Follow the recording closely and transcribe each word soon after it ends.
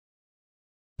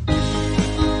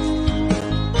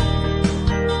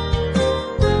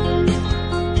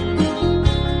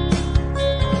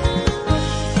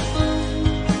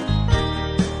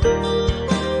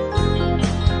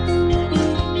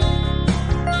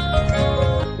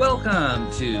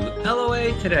Welcome to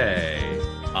LOA Today.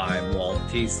 I'm Walt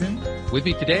Thiessen. With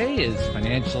me today is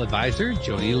financial advisor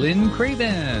Jody Lynn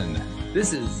Craven.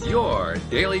 This is your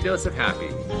daily dose of happy.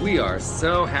 We are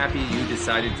so happy you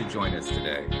decided to join us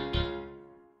today.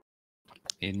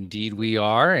 Indeed we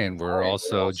are, and we're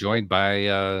also joined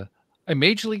by a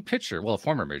major league pitcher. Well, a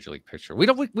former major league pitcher. We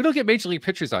don't get major league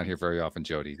pitchers on here very often,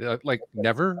 Jody. Like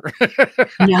never.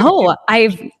 No,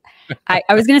 I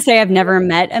was going to say I've never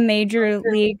met a major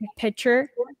league pitcher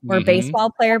or baseball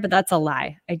player, but that's a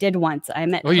lie. I did once. I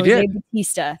met Jose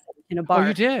Bautista in a bar. Oh,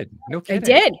 you did? No kidding.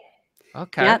 I did.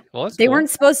 Okay. Yep. Well, that's they cool. weren't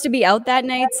supposed to be out that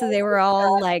night, so they were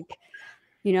all like,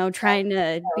 you know, trying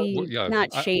to be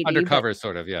not shady, undercover,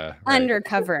 sort of, yeah. Right.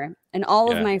 Undercover. And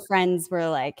all of my friends were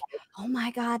like, "Oh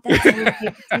my God, that's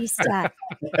Jose Bautista."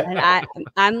 And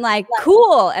I'm like,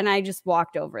 "Cool." And I just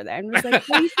walked over there and was like,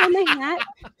 "Can you show my hat?"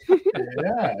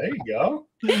 Yeah, there you go.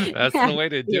 That's the way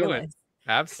to do it.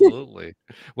 Absolutely.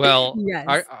 Well,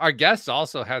 our guest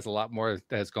also has a lot more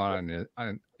that has gone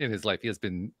on in his life. It has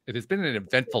been an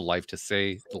eventful life, to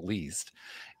say the least.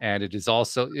 And it is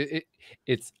also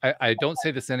I don't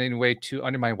say this in any way to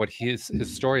undermine what his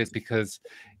story is, because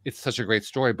it's such a great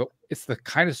story, but it's the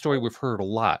kind of story we've heard a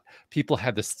lot. People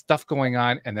have this stuff going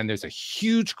on, and then there's a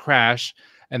huge crash,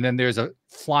 and then there's a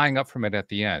flying up from it at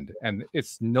the end. And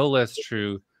it's no less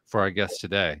true for our guest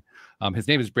today. His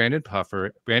name is Brandon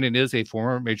Puffer. Brandon is a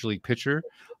former major league pitcher.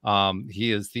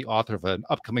 He is the author of an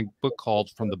upcoming book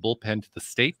called From the Bullpen to the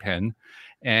State Pen.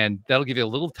 And that'll give you a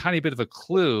little tiny bit of a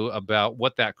clue about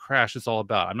what that crash is all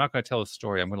about. I'm not going to tell the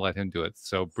story. I'm going to let him do it.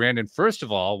 So, Brandon, first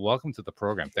of all, welcome to the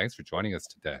program. Thanks for joining us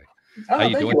today. Oh, How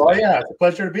you doing? Well, yeah, it's a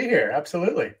pleasure to be here.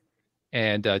 Absolutely.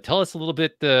 And tell us a little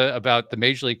bit about the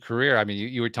major league career. I mean,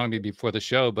 you were telling me before the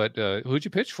show, but who'd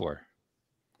you pitch for?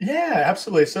 Yeah,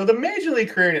 absolutely. So the major league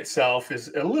career in itself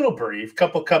is a little brief.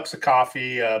 Couple cups of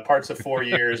coffee, parts of 4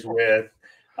 years with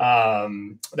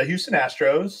the Houston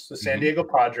Astros, the San Diego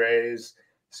Padres,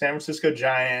 San Francisco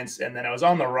Giants, and then I was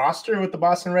on the roster with the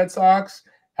Boston Red Sox.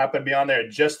 Happened to be on there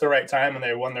at just the right time when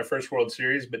they won their first World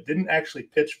Series, but didn't actually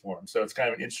pitch for them. So it's kind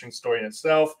of an interesting story in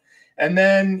itself. And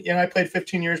then, I played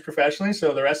 15 years professionally,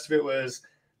 so the rest of it was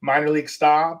minor league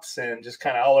stops and just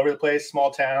kind of all over the place,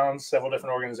 small towns, several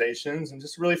different organizations, and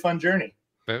just a really fun journey.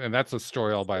 And that's a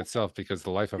story all by itself, because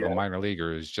the life of a minor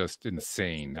leaguer is just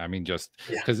insane. I mean, just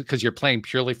because you're playing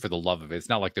purely for the love of it. It's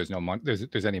not like there's no money,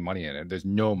 there's any money in it. There's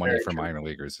no money for minor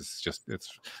leaguers. It's just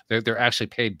they're actually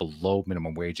paid below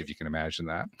minimum wage, if you can imagine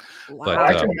that. Wow. But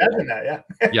I can imagine that,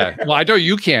 yeah. Well, I know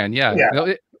you can, yeah.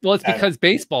 Well, it's because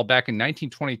baseball back in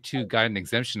 1922 got an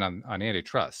exemption on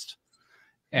antitrust.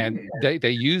 And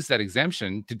they use that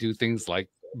exemption to do things like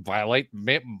violate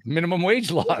minimum wage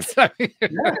laws. I mean,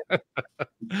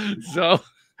 so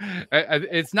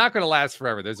it's not going to last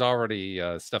forever. There's already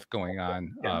stuff going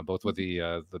on, both with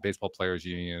the Baseball Players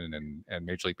Union and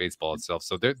Major League Baseball itself.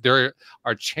 So there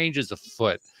are changes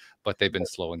afoot, but they've been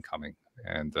slow in coming.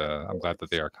 And I'm glad that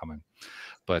they are coming.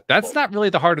 But that's not really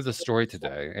the heart of the story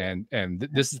today. And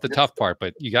this is the tough part.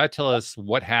 But you got to tell us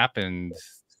what happened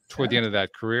toward the end of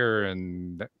that career,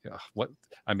 and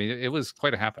it was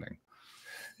quite a happening.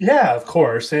 Yeah, of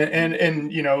course. And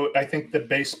I think the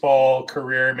baseball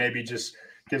career maybe just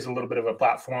gives a little bit of a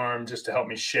platform just to help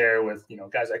me share with,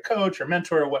 guys I coach or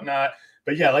mentor or whatnot.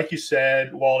 But yeah, like you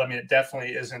said, Walt, I mean, it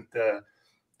definitely isn't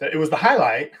it was the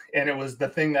highlight, and it was the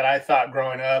thing that I thought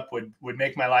growing up would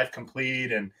make my life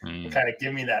complete and kind of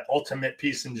give me that ultimate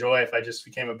peace and joy if I just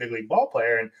became a big league ball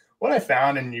player. And what I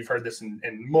found, and you've heard this in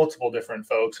multiple different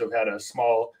folks who've had a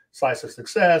small slice of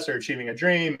success or achieving a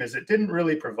dream, is it didn't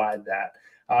really provide that.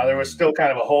 There was still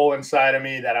kind of a hole inside of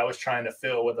me that I was trying to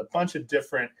fill with a bunch of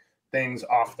different things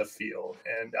off the field.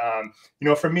 And,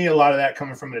 for me, a lot of that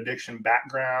coming from an addiction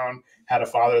background, had a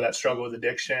father that struggled with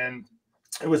addiction.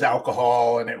 It was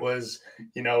alcohol, and it was,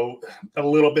 a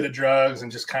little bit of drugs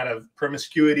and just kind of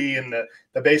promiscuity and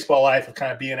the baseball life of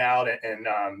kind of being out and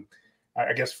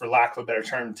I guess, for lack of a better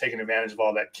term, taking advantage of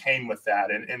all that came with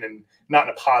that and not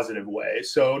in a positive way.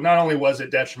 So not only was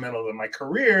it detrimental to my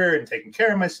career and taking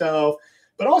care of myself,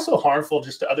 but also harmful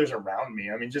just to others around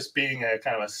me. I mean, just being a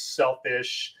kind of a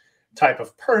selfish type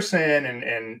of person.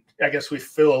 And I guess we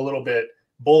feel a little bit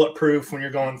bulletproof when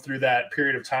you're going through that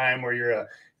period of time where you're a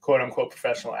quote unquote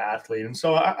professional athlete. And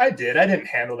so I didn't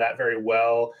handle that very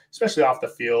well, especially off the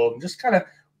field, and just kind of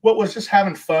what was just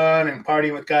having fun and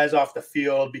partying with guys off the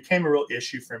field became a real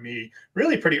issue for me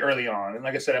really pretty early on. And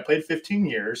like I said, I played 15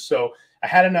 years. So I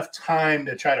had enough time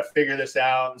to try to figure this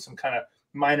out and some kind of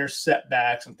minor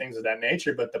setbacks and things of that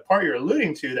nature. But the part you're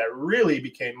alluding to that really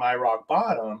became my rock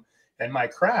bottom and my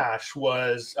crash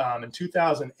was in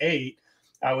 2008.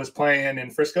 I was playing in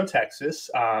Frisco, Texas.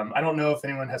 I don't know if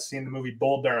anyone has seen the movie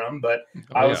Bull Durham, but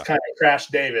I was kind of Crash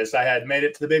Davis. I had made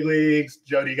it to the big leagues.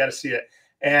 Jody, you got to see it.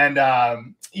 And,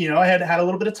 you know, I had a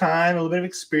little bit of time, a little bit of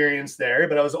experience there,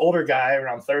 but I was an older guy,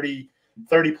 around 30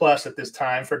 plus at this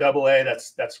time. For AA,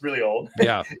 that's really old.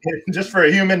 Yeah. Just for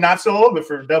a human, not so old, but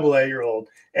for AA, you're old.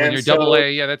 And when you're AA,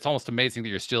 yeah, that's almost amazing that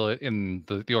you're still in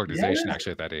the organization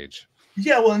actually at that age.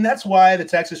 Yeah, well, and that's why the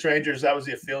Texas Rangers, that was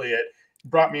the affiliate,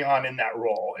 brought me on in that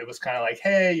role. It was kind of like,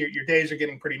 hey, your days are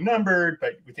getting pretty numbered,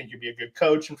 but we think you'd be a good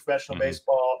coach in professional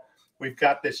baseball. We've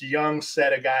got this young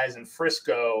set of guys in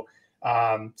Frisco.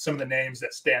 Some of the names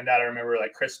that stand out, I remember,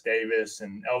 like Chris Davis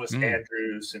and Elvis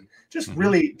Andrews, and just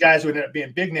really guys who ended up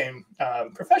being big name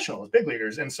professionals, big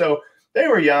leaguers. And so they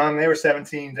were young. They were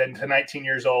 17 to 19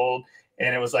 years old.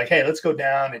 And it was like, hey, let's go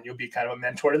down and you'll be kind of a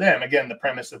mentor to them. Again, the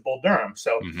premise of Bull Durham.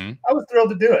 So I was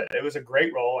thrilled to do it. It was a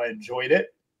great role. I enjoyed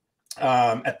it.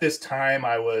 At this time,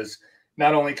 I was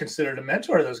not only considered a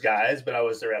mentor to those guys, but I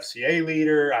was their FCA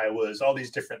leader. I was all these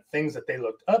different things that they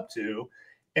looked up to.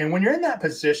 And when you're in that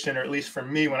position, or at least for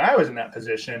me, when I was in that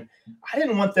position, I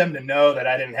didn't want them to know that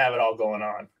I didn't have it all going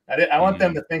on. I want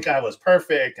them to think I was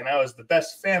perfect and I was the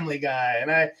best family guy. And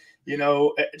I, you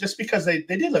know, just because they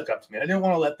did look up to me, I didn't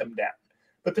want to let them down.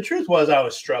 But the truth was I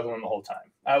was struggling the whole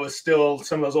time. I was still,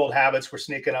 some of those old habits were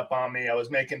sneaking up on me. I was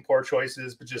making poor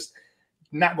choices, but just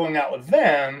not going out with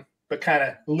them, but kind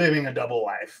of living a double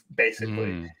life,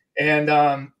 basically.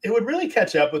 And it would really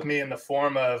catch up with me in the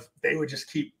form of they would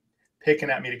just keep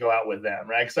picking at me to go out with them,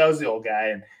 right? Because I was the old guy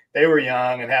and they were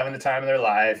young and having the time of their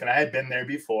life. And I had been there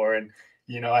before. And,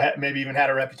 you know, I had maybe even had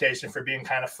a reputation for being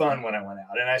kind of fun when I went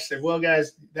out. And I said, well,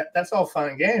 guys, that's all fun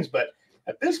and games, but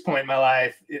at this point in my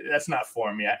life, that's not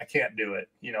for me. I can't do it.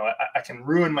 You know, I can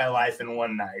ruin my life in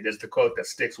one night is the quote that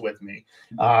sticks with me,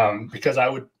 because I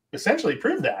would essentially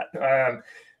prove that.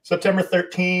 September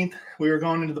 13th, we were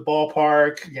going into the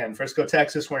ballpark. Again, Frisco,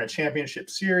 Texas. We're in a championship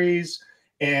series.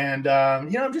 And,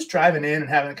 you know, I'm just driving in and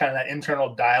having kind of that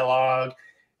internal dialogue.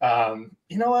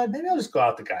 You know what? Maybe I'll just go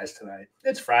out with the guys tonight.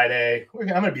 It's Friday. I'm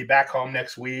going to be back home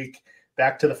next week.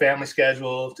 Back to the family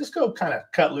schedule, just go kind of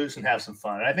cut loose and have some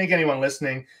fun. And I think anyone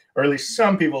listening, or at least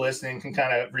some people listening, can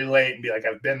kind of relate and be like,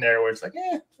 I've been there, where it's like,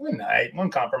 one night,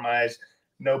 one compromise,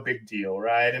 no big deal,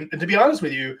 right? And to be honest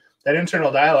with you, that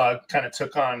internal dialogue kind of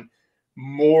took on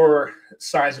more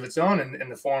size of its own in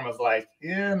the form of like,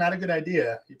 not a good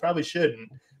idea. You probably shouldn't.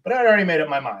 But I'd already made up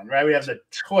my mind, right? We have the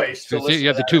choice. So you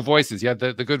have the two voices. You had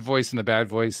the good voice and the bad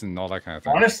voice and all that kind of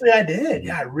thing. Honestly, I did.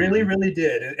 Yeah, I really, really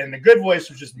did. And the good voice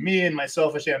was just me and my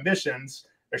selfish ambitions.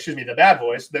 Or excuse me, the bad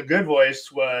voice. The good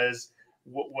voice was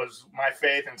my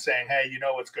faith in saying, hey, you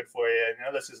know what's good for you. You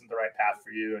know, this isn't the right path for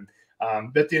you.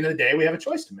 And but at the end of the day, we have a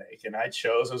choice to make. And I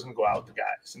chose I was going to go out with the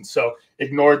guys. And so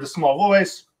ignored the small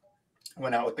voice,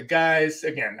 went out with the guys.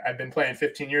 Again, I've been playing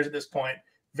 15 years at this point.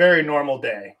 Very normal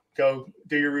day. Go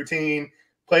do your routine,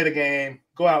 play the game,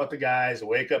 go out with the guys,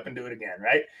 wake up and do it again,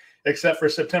 right? Except for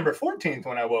September 14th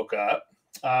when I woke up,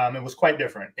 it was quite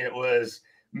different. It was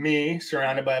me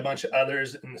surrounded by a bunch of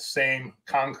others in the same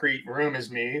concrete room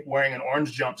as me, wearing an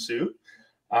orange jumpsuit.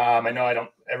 I know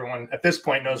everyone at this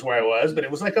point knows where I was, but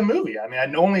it was like a movie. I mean,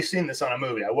 I'd only seen this on a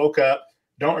movie. I woke up,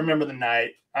 don't remember the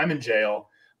night. I'm in jail.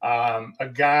 A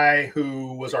guy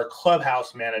who was our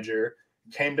clubhouse manager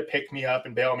came to pick me up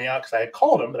and bail me out because I had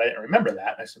called him, but I didn't remember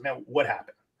that. And I said, man, what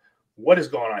happened? What is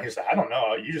going on? He said, I don't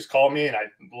know. You just called me. And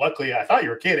luckily I thought you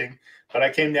were kidding, but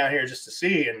I came down here just to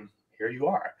see, and here you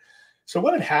are. So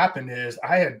what had happened is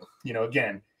I had, you know,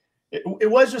 again, it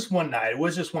was just one night. It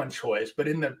was just one choice. But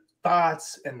in the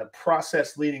thoughts and the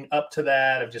process leading up to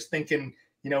that of just thinking,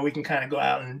 you know, we can kind of go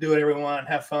out and do whatever we want,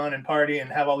 have fun and party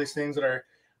and have all these things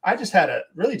I just had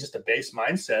just a base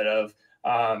mindset of,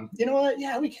 you know what?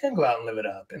 Yeah, we can go out and live it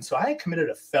up. And so I committed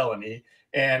a felony,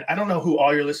 and I don't know who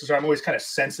all your listeners are. I'm always kind of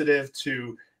sensitive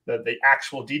to the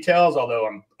actual details, although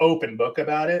I'm open book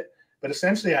about it. But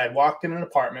essentially I had walked in an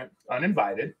apartment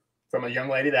uninvited from a young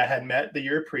lady that I had met the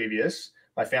year previous.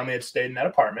 My family had stayed in that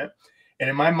apartment. And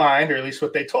in my mind, or at least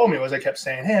what they told me, was I kept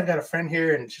saying, hey, I've got a friend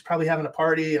here and she's probably having a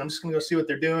party and I'm just going to go see what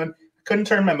they're doing. I couldn't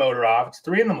turn my motor off. It's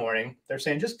 3 a.m. They're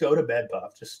saying, just go to bed,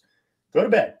 Puff. Just go to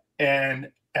bed. And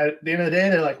at the end of the day,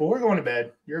 they're like, well, we're going to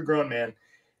bed. You're a grown man.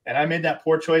 And I made that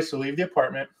poor choice to leave the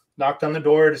apartment, knocked on the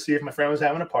door to see if my friend was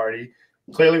having a party.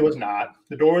 Clearly was not.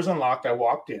 The door was unlocked. I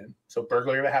walked in. So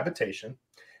burglary of a habitation.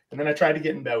 And then I tried to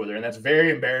get in bed with her. And that's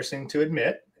very embarrassing to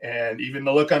admit. And even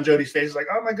the look on Jody's face is like,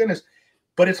 oh my goodness.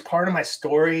 But it's part of my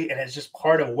story. And it's just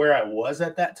part of where I was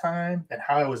at that time and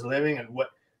how I was living and what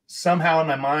somehow in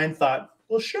my mind thought,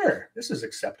 well, sure, this is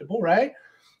acceptable, right?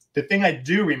 The thing I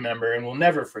do remember and will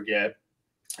never forget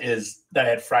is that I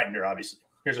had frightened her, obviously.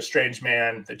 Here's a strange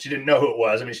man that she didn't know who it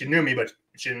was. I mean, she knew me, but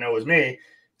she didn't know it was me,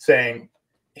 saying,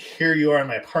 here you are in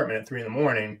my apartment at 3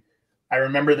 a.m. I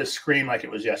remember this scream like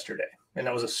it was yesterday. And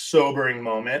that was a sobering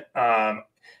moment.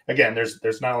 Again,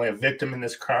 there's not only a victim in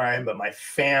this crime, but my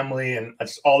family and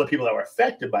just all the people that were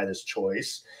affected by this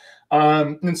choice.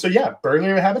 And so, yeah,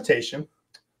 burglary of habitation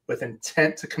with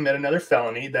intent to commit another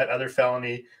felony. That other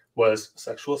felony was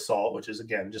sexual assault, which is,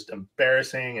 again, just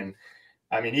embarrassing. And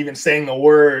I mean, even saying the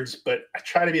words, but I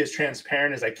try to be as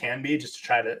transparent as I can be, just to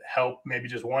try to help maybe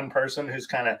just one person who's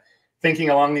kind of thinking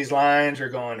along these lines or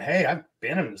going, hey, I've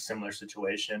been in a similar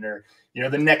situation. Or, you know,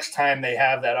 the next time they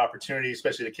have that opportunity,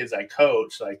 especially the kids I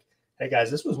coach, like, hey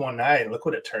guys, this was one night and look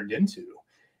what it turned into.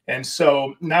 And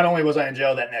so not only was I in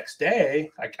jail that next day,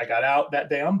 I got out that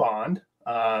day on bond,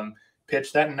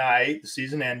 pitched that night, the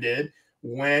season ended,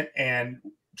 went and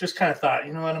just kind of thought,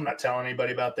 you know what, I'm not telling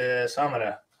anybody about this. I'm going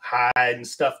to hide and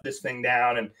stuff this thing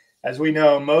down. And as we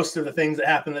know, most of the things that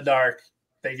happen in the dark,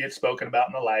 they get spoken about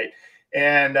in the light.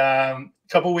 And a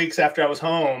couple of weeks after I was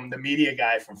home, the media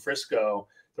guy from Frisco,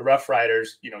 the Rough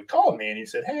Riders, you know, called me and he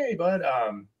said, hey, bud,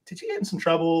 did you get in some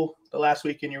trouble the last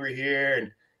weekend you were here? And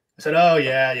I said, oh,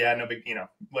 yeah, no big, you know,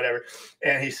 whatever.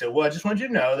 And he said, well, I just wanted you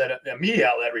to know that a media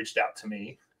outlet reached out to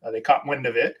me. They caught wind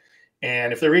of it.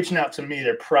 And if they're reaching out to me,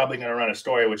 they're probably going to run a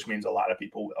story, which means a lot of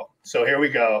people will. So here we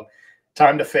go.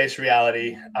 Time to face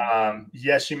reality.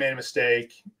 Yes, you made a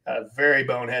mistake, a very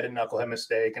boneheaded knucklehead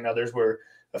mistake, and others were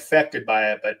affected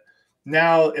by it. But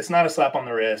now it's not a slap on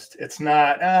the wrist. It's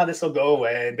not, this will go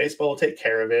away and baseball will take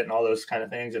care of it and all those kind of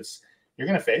things. It's, you're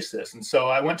going to face this. And so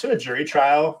I went to a jury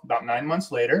trial about 9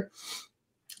 months later.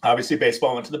 Obviously,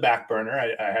 baseball went to the back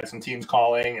burner. I had some teams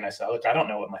calling and I said, look, I don't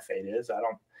know what my fate is.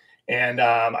 And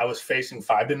I was facing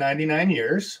 5 to 99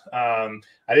 years. I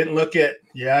didn't look at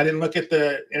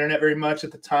the internet very much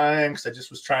at the time because I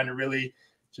just was trying to really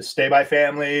just stay by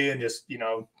family and just, you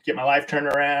know, get my life turned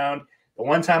around. The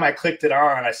one time I clicked it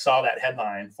on, I saw that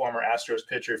headline, former Astros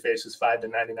pitcher faces 5 to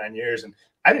 99 years. And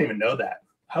I didn't even know that.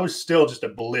 I was still just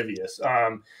oblivious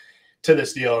to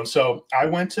this deal. And so I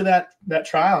went to that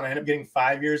trial and I ended up getting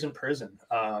 5 years in prison.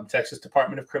 Texas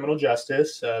Department of Criminal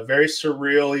Justice, very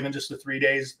surreal, even just the 3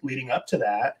 days leading up to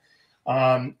that.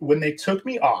 When they took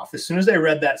me off, as soon as they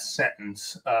read that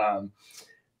sentence,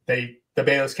 the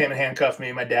bailiffs came and handcuffed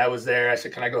me. My dad was there. I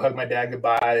said, can I go hug my dad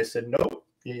goodbye? They said, nope,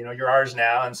 you know, you're ours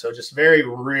now. And so just very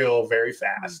real, very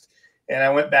fast. And I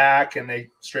went back and they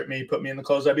stripped me, put me in the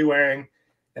clothes I'd be wearing.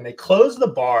 And they closed the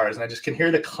bars, and I just can hear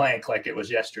the clank like it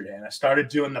was yesterday. And I started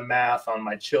doing the math on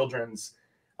my children's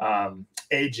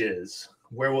ages.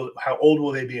 How old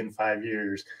will they be in 5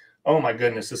 years? Oh my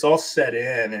goodness, this all set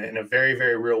in a very,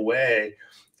 very real way.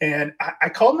 And I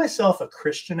called myself a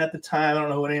Christian at the time. I don't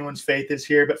know what anyone's faith is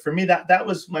here, but for me, that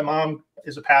was, my mom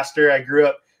is a pastor. I grew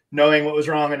up knowing what was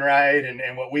wrong and right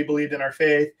and what we believed in our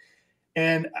faith.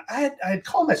 And I had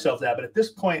called myself that, but at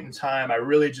this point in time, I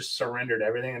really just surrendered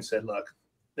everything and said, look,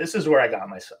 this is where I got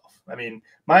myself. I mean,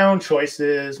 my own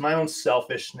choices, my own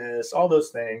selfishness, all those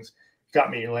things got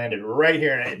me landed right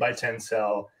here in an 8x10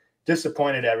 cell,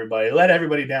 disappointed everybody, let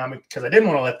everybody down because I didn't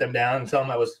want to let them down and tell them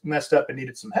I was messed up and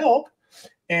needed some help.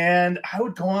 And I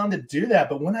would go on to do that.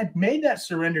 But when I made that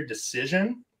surrender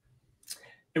decision,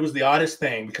 it was the oddest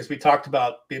thing because we talked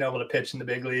about being able to pitch in the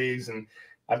big leagues. And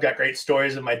I've got great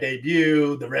stories of my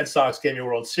debut. The Red Sox gave me a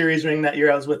World Series ring that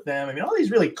year I was with them. I mean, all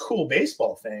these really cool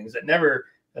baseball things that never,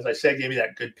 as I said, gave me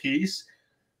that good piece.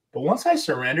 But once I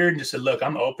surrendered and just said, look,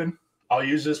 I'm open. I'll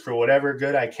use this for whatever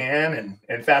good I can.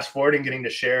 And fast forward and getting to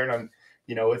share it on,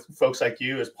 you know, with folks like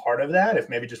you as part of that, if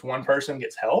maybe just one person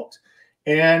gets helped.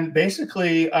 And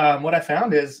basically what I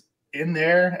found is in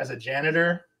there as a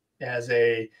janitor, as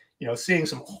a, you know, seeing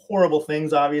some horrible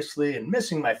things, obviously, and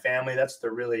missing my family. That's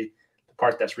the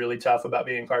part that's really tough about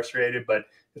being incarcerated, but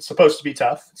it's supposed to be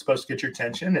tough. It's supposed to get your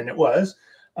attention. And it was.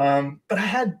 But I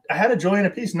had a joy and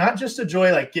a peace, not just a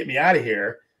joy like get me out of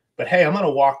here, but hey, I'm going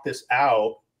to walk this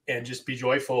out and just be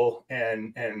joyful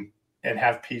and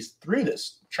have peace through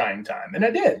this trying time. And I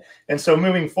did. And so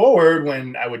moving forward,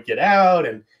 when I would get out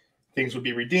and things would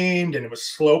be redeemed, and it was a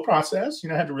slow process, you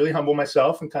know, I had to really humble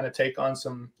myself and kind of take on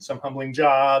some humbling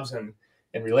jobs and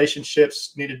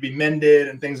relationships needed to be mended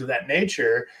and things of that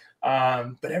nature.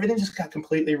 But everything just got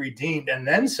completely redeemed and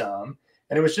then some.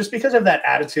 And it was just because of that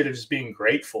attitude of just being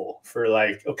grateful for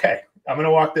like, okay, I'm going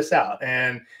to walk this out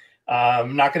and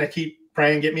I'm not going to keep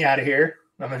praying, get me out of here.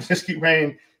 I'm going to just keep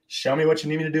praying, show me what you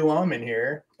need me to do while I'm in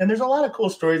here. And there's a lot of cool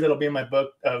stories that'll be in my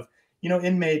book of, you know,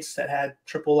 inmates that had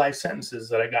triple life sentences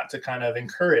that I got to kind of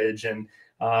encourage. And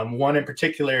One in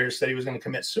particular said he was going to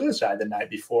commit suicide the night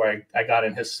before I got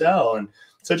in his cell. And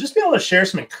so just being able to share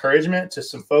some encouragement to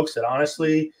some folks that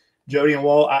honestly, Jody and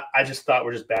Walt, I just thought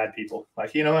were just bad people.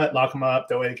 Like, you know what, lock them up.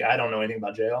 I don't know anything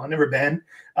about jail. I've never been.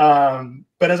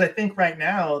 But as I think right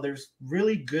now, there's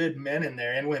really good men in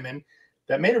there and women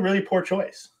that made a really poor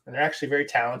choice. And they're actually very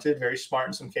talented, very smart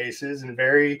in some cases, and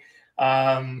very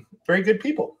good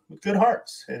people with good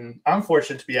hearts. And I'm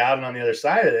fortunate to be out and on the other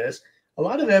side of this. A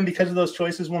lot of them, because of those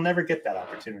choices, will never get that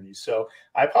opportunity. So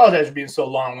I apologize for being so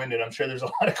long-winded. I'm sure there's a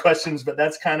lot of questions, but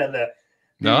that's kind of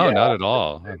not at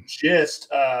all. The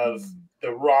gist of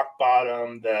the rock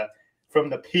bottom, from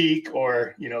the peak,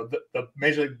 or the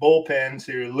Major League bullpen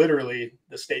to literally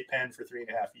the state pen for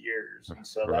 3.5 years. And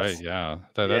so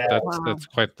that's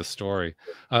quite the story.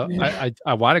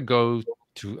 I want to go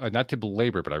to not to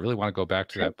belabor, but I really want to go back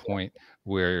to that point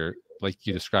where, like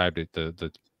you described it,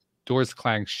 the doors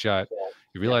clanged shut.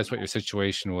 You realized what your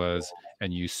situation was,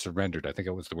 and you surrendered. I think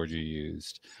it was the word you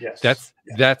used. Yes.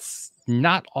 That's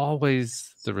not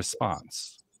always the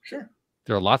response. Sure.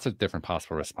 There are lots of different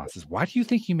possible responses. Why do you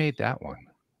think you made that one?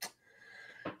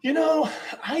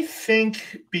 I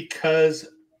think because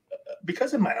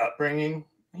of my upbringing,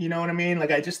 you know what I mean?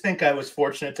 Like, I just think I was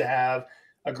fortunate to have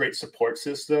a great support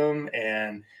system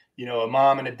and, a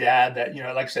mom and a dad that,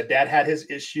 like I said, dad had his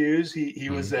issues. He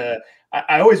was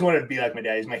I always wanted to be like my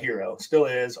dad. He's my hero. Still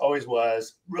is, always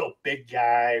was. Real big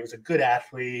guy. He was a good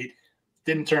athlete.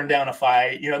 Didn't turn down a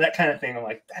fight, that kind of thing. I'm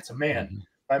like, that's a man. Mm-hmm.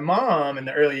 My mom in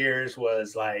the early years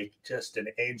was like just an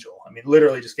angel. I mean,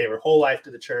 literally just gave her whole life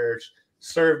to the church,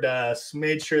 served us,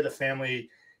 made sure the family,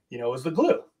 was the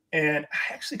glue. And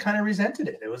I actually kind of resented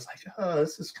it. It was like, oh,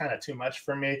 this is kind of too much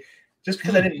for me, just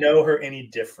because I didn't know her any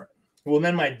different. Well,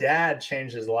 then my dad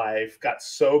changed his life, got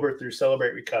sober through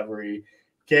Celebrate Recovery,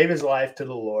 gave his life to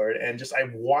the Lord, and I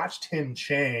watched him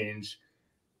change.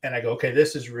 And I go, okay,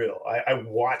 this is real. I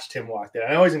watched him walk that.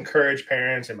 I always encourage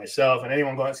parents and myself and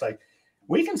anyone going, it's like,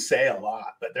 we can say a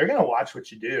lot, but they're going to watch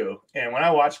what you do. And when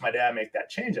I watched my dad make that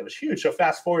change, it was huge. So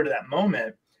fast forward to that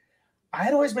moment, I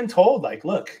had always been told, like,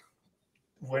 look,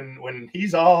 when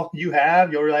he's all you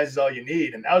have, you'll realize he's all you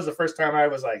need. And that was the first time I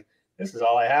was like, this is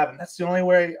all I have. And that's the only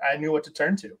way I knew what to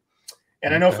turn to.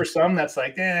 And I know for some that's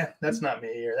like, that's not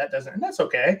me, or that doesn't, and that's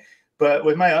okay. But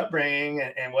with my upbringing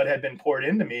and what had been poured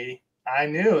into me, I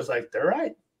knew it was like, they're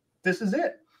right. This is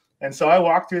it. And so I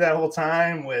walked through that whole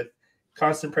time with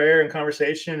constant prayer and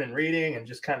conversation and reading and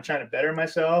just kind of trying to better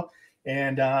myself.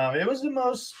 And it was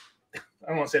I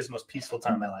don't want to say it's the most peaceful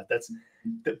time in my life.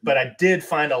 But I did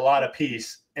find a lot of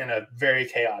peace in a very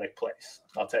chaotic place.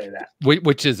 I'll tell you that.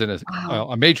 Which is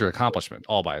a major accomplishment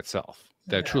all by itself.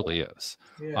 That truly is.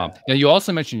 Yeah. Now, you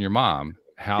also mentioned your mom,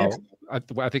 how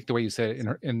I think the way you said it,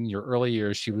 in your early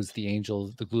years, she was the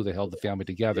angel, the glue that held the family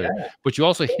together. Yeah. But you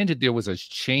also hinted there was a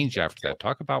change after that.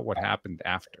 Talk about what happened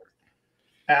after.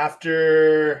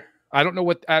 I don't know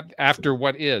what after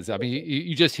what is. I mean,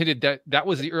 you just hinted that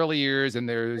was the early years, and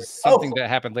there's something that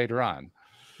happened later on.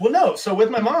 Well, no. So with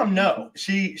my mom, no,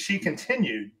 she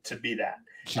continued to be that.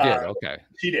 She did. Okay.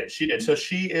 She did. So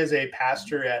she is a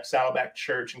pastor at Saddleback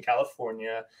Church in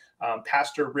California.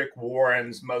 Pastor Rick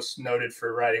Warren's most noted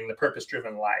for writing The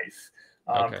Purpose-Driven Life.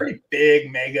 Pretty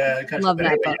big, mega. Love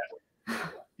that book.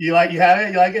 You have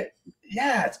it? You like it?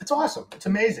 Yeah, it's awesome. It's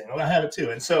amazing. I have it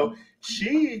too. And so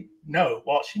she never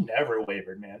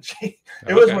wavered, man.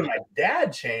 It was when my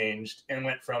dad changed and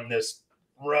went from this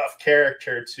rough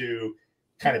character to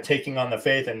kind of taking on the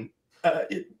faith. And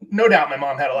no doubt my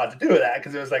mom had a lot to do with that,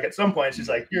 because it was like at some point she's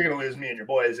like, you're going to lose me and your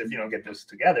boys if you don't get this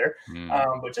together.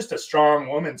 But just a strong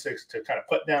woman to kind of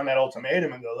put down that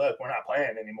ultimatum and go, look, we're not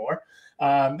playing anymore.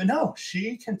 But no,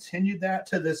 she continued that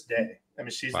to this day. I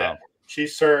mean, she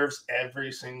serves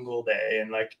every single day. And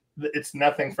like, it's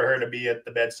nothing for her to be at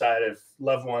the bedside of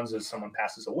loved ones as someone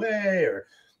passes away, or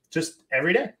just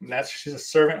every day. And she's a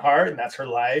servant heart, and that's her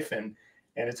life. And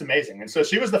it's amazing. And so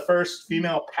she was the first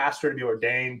female pastor to be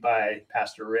ordained by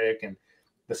Pastor Rick, and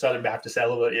the Southern Baptists had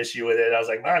a little issue with it. I was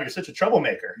like, Mom, you're such a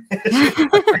troublemaker. You're getting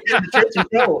the church in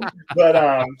trouble.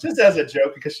 But just as a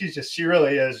joke, because she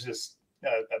really is just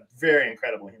a very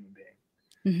incredible human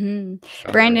being.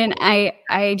 Mm-hmm. Brandon,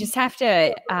 I just have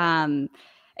to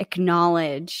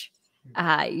acknowledge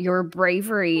your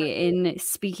bravery in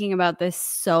speaking about this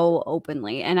so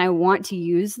openly. And I want to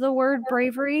use the word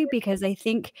bravery because I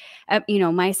think,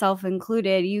 myself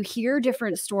included, you hear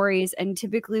different stories and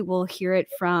typically we'll hear it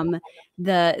from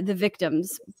the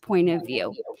victim's point of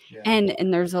view. Yeah.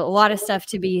 And there's a lot of stuff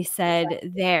to be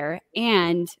said there.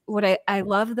 And what I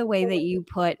love the way that you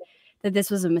put that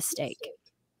this was a mistake.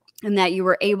 and that you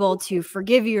were able to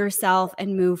forgive yourself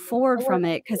and move forward from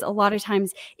it. Because a lot of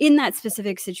times in that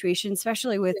specific situation,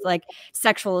 especially with like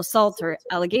sexual assault or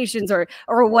allegations or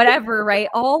whatever, right?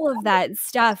 All of that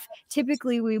stuff,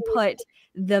 typically we put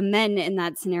the men in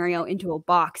that scenario into a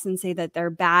box and say that they're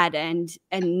bad and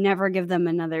never give them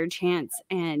another chance.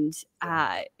 And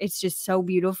it's just so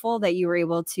beautiful that you were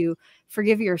able to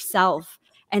forgive yourself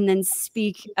and then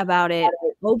speak about it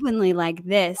openly like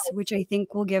this, which I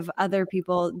think will give other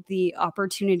people the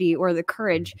opportunity or the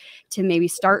courage to maybe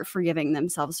start forgiving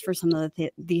themselves for some of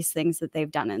these things that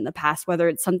they've done in the past, whether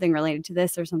it's something related to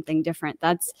this or something different.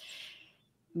 That's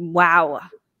wow.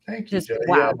 Thank you, Joe.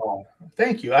 Wow. Yeah,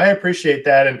 thank you. I appreciate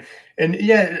that. And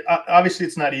yeah, obviously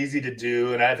it's not easy to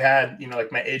do. And I've had, you know,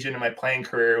 like my agent in my playing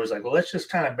career was like, well, let's just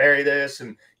kind of bury this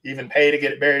and even pay to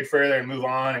get it buried further and move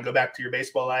on and go back to your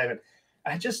baseball life. And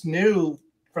I just knew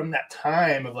from that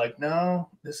time of like, no,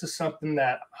 this is something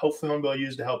that hopefully I'm going to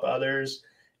use to help others.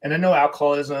 And I know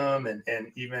alcoholism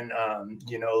and even,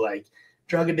 you know, like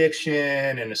drug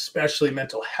addiction and especially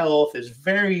mental health is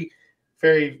very,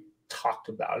 very talked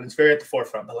about. And it's very at the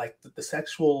forefront, but like the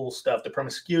sexual stuff, the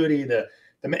promiscuity,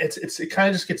 it kind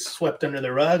of just gets swept under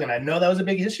the rug. And I know that was a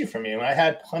big issue for me. And I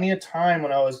had plenty of time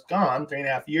when I was gone,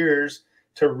 3.5 years,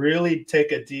 to really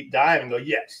take a deep dive and go,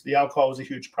 yes, the alcohol was a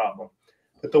huge problem.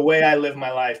 But the way I lived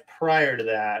my life prior to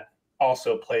that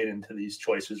also played into these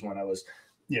choices when I was,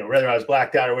 you know, whether I was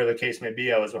blacked out or whatever the case may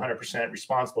be, I was 100%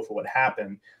 responsible for what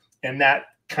happened. And that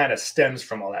kind of stems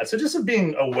from all that. So just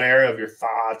being aware of your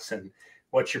thoughts and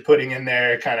what you're putting in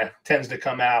there kind of tends to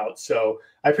come out. So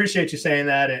I appreciate you saying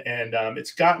that. And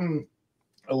it's gotten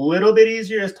a little bit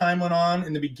easier as time went on.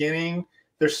 In the beginning,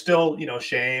 there's still, you know,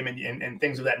 shame and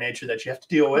things of that nature that you have to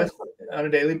deal with on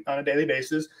a daily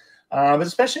basis. But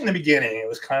especially in the beginning, it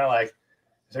was kind of like,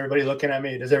 is everybody looking at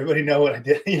me? Does everybody know what I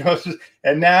did? You know,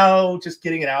 and now just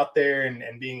getting it out there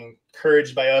and being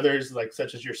encouraged by others, like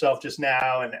such as yourself just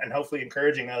now, and hopefully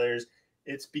encouraging others,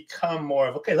 it's become more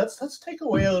of, okay, let's take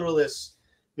away a little this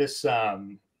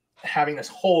having this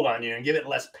hold on you and give it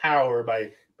less power by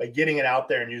getting it out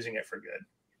there and using it for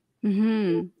good.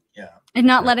 Mm-hmm. Yeah. And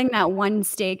not letting that one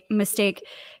mistake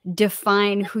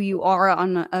define who you are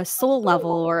on a soul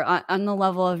level or on the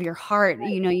level of your heart.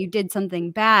 You know, you did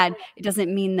something bad. It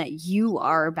doesn't mean that you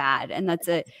are bad. And that's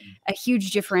a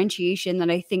huge differentiation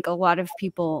that I think a lot of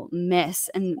people miss.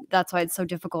 And that's why it's so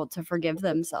difficult to forgive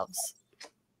themselves.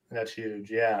 That's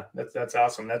huge. Yeah, that's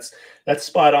awesome. That's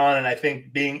spot on. And I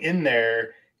think being in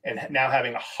there and now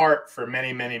having a heart for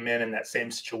many, many men in that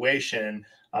same situation,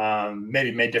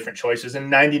 maybe made different choices. And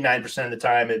 99% of the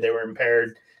time they were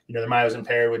impaired, you know, their mind was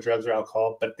impaired with drugs or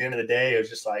alcohol. But at the end of the day, it was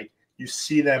just like, you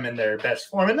see them in their best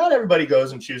form. And not everybody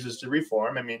goes and chooses to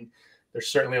reform. I mean, there's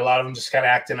certainly a lot of them just kind of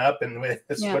acting up and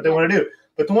that's what they want to do.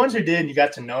 But the ones who did, you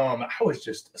got to know them. I was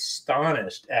just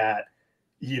astonished at,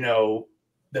 you know,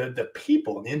 the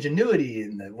people and the ingenuity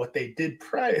and what they did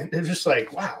prior. They're just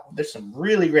like, wow, there's some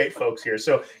really great folks here.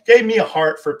 So gave me a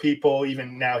heart for people,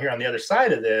 even now here on the other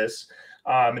side of this,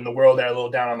 in the world that are a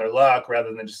little down on their luck,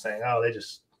 rather than just saying, oh,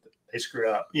 they screwed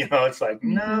up. You know, it's like,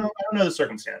 no, I don't know the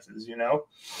circumstances, you know?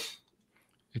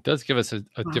 It does give us a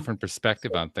different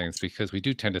perspective on things, because we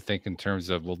do tend to think in terms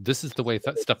of, well, this is the way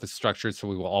stuff is structured, so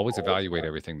we will always evaluate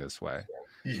everything this way.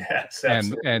 Yes,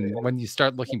 and when you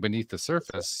start looking beneath the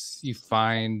surface, you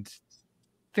find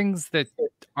things that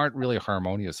aren't really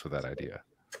harmonious with that idea.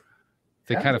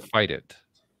 They kind of fight it.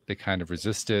 They kind of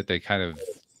resist it. They kind of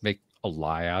make a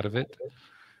lie out of it,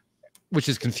 which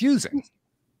is confusing.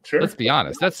 Sure. Let's be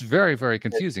honest. That's very, very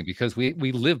confusing, because we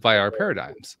live by our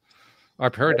paradigms. Our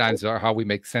paradigms are how we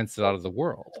make sense out of the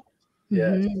world.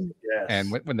 Yes. Yes.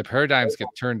 And when the paradigms get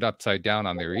turned upside down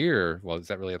on their ear, well, is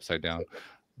that really upside down?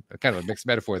 Kind of a mixed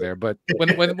metaphor there, but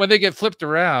when they get flipped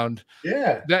around,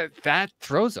 that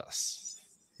throws us.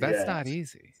 That's not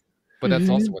easy, but that's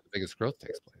also where the biggest growth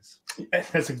takes place.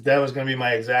 That was going to be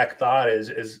my exact thought. Is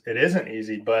it isn't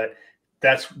easy, but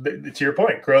that's to your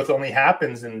point. Growth only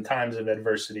happens in times of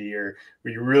adversity, or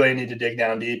where you really need to dig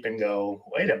down deep and go,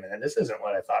 wait a minute, this isn't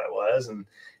what I thought it was.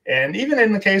 And even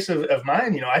in the case of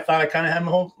mine, you know, I thought I kind of had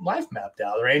my whole life mapped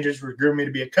out. The Rangers grew me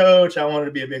to be a coach. I wanted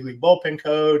to be a big league bullpen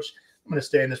coach. I'm going to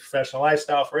stay in this professional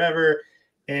lifestyle forever.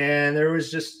 And there was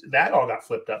just, that all got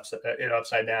flipped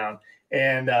upside down.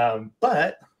 And,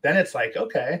 but then it's like,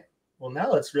 okay, well,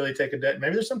 now let's really take maybe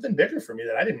there's something bigger for me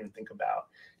that I didn't even think about.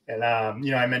 And, you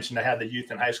know, I mentioned I had the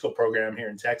youth and high school program here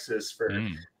in Texas for,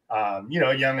 you know,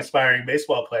 young aspiring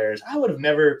baseball players. I would have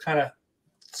never kind of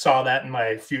saw that in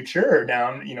my future or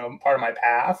down, you know, part of my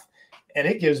path. And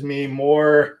it gives me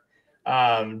more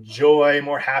joy,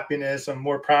 more happiness. I'm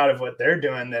more proud of what they're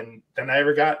doing than I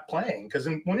ever got playing. Because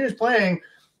when he was playing,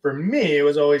 for me, it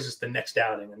was always just the next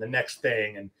outing and the next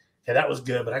thing. And yeah, that was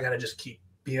good, but I got to just keep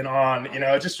being on.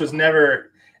 It just was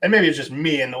never, and maybe it's just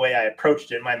me and the way I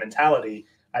approached it, my mentality.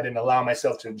 I didn't allow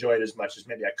myself to enjoy it as much as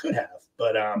maybe I could have.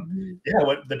 But yeah,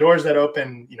 what the doors that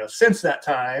opened, since that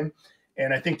time.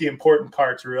 And I think the important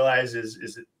part to realize is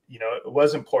that, it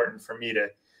was important for me to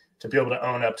be able to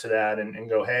own up to that and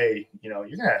go, hey,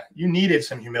 you needed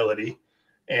some humility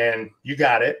and you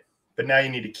got it, but now you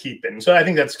need to keep it. And so I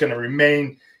think that's going to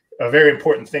remain a very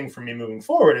important thing for me moving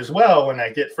forward as well. When I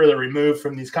get further removed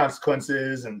from these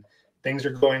consequences and things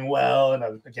are going well. And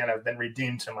I've been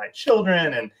redeemed to my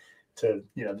children and to,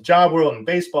 the job world and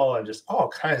baseball and just all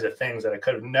kinds of things that I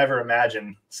could have never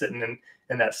imagined sitting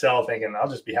in that cell thinking, I'll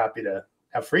just be happy to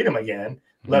have freedom again,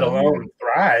 let alone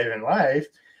thrive in life.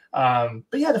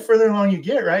 But yeah, the further along you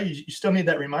get, right, you still need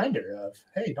that reminder of,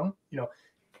 hey,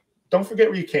 don't forget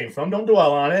where you came from. Don't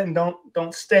dwell on it and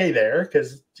don't stay there.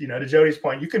 Because, to Jody's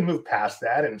point, you can move past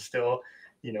that and still,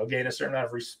 gain a certain amount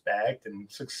of respect and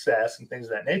success and things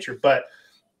of that nature. But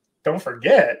don't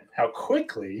forget how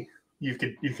quickly you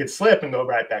could slip and go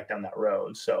right back down that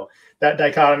road. So that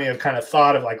dichotomy of kind of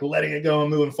thought of like letting it go and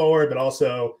moving forward, but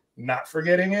also not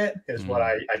forgetting it is what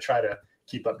I try to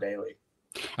keep up daily.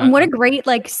 And what a great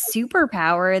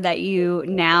superpower that you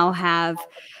now have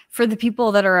for the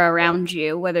people that are around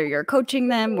you, whether you're coaching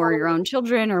them or your own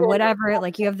children or whatever.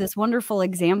 You have this wonderful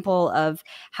example of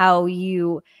how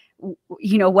you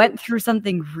went through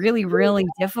something really, really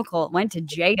difficult, went to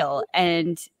jail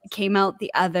and came out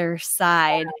the other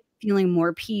side feeling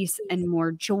more peace and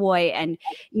more joy and,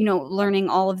 learning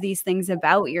all of these things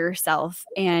about yourself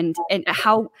and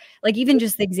how, even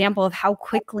just the example of how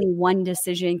quickly one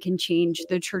decision can change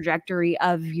the trajectory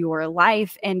of your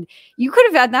life. And you could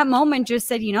have at that moment just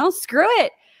said, screw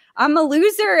it. I'm a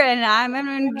loser and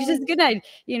I'm just gonna,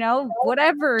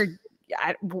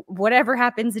 whatever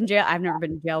happens in jail. I've never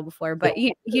been in jail before, but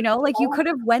you could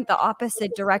have went the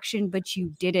opposite direction, but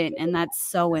you didn't. And that's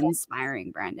so inspiring,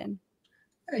 Brandon.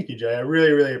 Thank you, Jay. I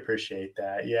really, really appreciate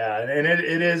that. Yeah. And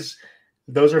it is,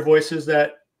 those are voices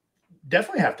that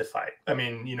definitely have to fight. I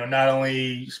mean, not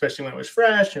only, especially when it was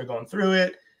fresh, you're going through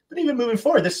it, but even moving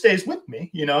forward, this stays with me.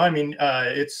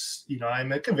 It's,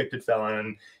 I'm a convicted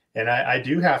felon and I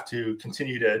do have to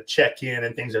continue to check in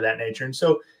and things of that nature. And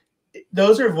so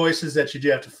those are voices that you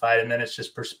do have to fight. And then it's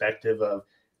just perspective of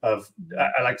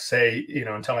I like to say,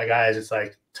 and tell my guys, it's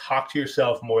like, talk to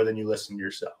yourself more than you listen to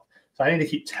yourself. So I need to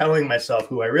keep telling myself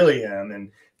who I really am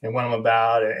and what I'm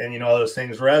about and all those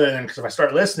things rather than, because if I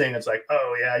start listening, it's like,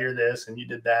 oh yeah, you're this and you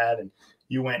did that and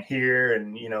you went here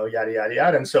and, yada, yada,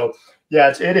 yada. And so,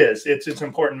 yeah, it's an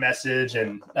important message.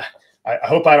 And I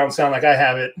hope I don't sound like I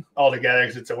have it all together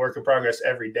because it's a work in progress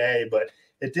every day, but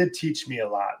it did teach me a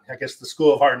lot. I guess the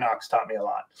school of hard knocks taught me a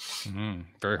lot.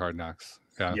 Very hard knocks.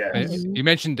 Yeah. Yes. You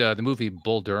mentioned the movie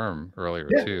Bull Durham earlier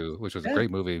too, which was a great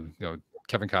movie.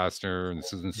 Kevin Costner and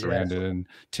Susan Sarandon,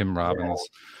 Tim Robbins.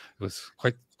 It was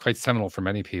quite seminal for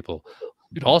many people.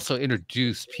 It also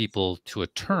introduced people to a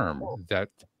term that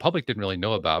the public didn't really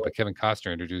know about, but Kevin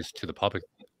Costner introduced to the public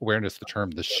awareness the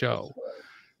term "the show."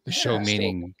 The show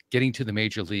meaning getting to the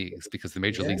major leagues, because the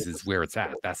major leagues is where it's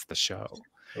at. That's the show.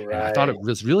 Right. And I thought it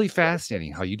was really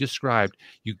fascinating how you described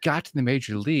you got to the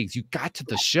major leagues, you got to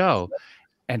the show,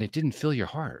 and it didn't fill your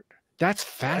heart. That's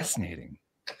fascinating.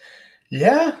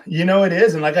 Yeah, it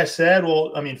is. And like I said,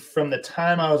 from the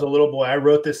time I was a little boy, I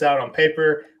wrote this out on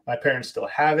paper. My parents still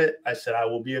have it. I said, I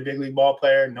will be a big league ball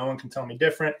player. No one can tell me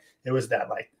different. It was that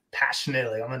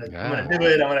passionately, I'm going to do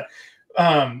it.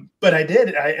 But I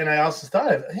did. And I also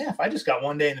thought, if I just got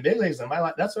one day in the big leagues in my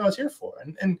life, that's what I was here for.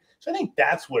 And so I think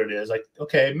that's what it is. Like,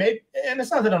 okay, maybe, and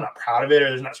it's not that I'm not proud of it or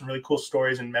there's not some really cool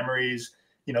stories and memories,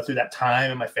 through that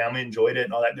time and my family enjoyed it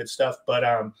and all that good stuff. But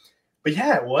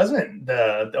yeah, it wasn't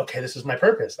okay, this is my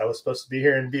purpose. I was supposed to be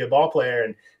here and be a ball player.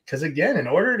 And because again, in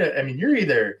order to, you're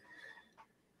either,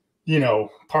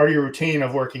 part of your routine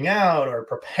of working out or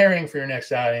preparing for your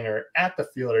next outing or at the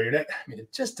field or it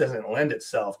just doesn't lend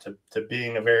itself to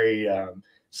being a very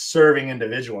serving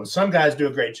individual. And some guys do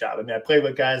a great job. I play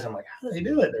with guys. I'm like, how do they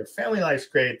do it? Their family life's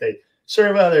great. They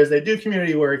serve others. They do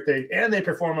community work. They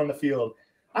perform on the field.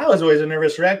 I was always a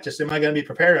nervous wreck. Just, am I going to be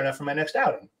prepared enough for my next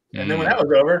outing? And then when that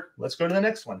was over, let's go to the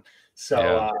next one.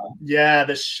 So,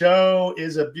 the show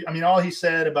is all he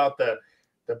said about the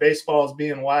baseballs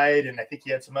being wide, and I think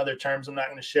he had some other terms I'm not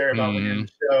going to share about when you're in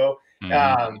the show.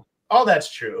 All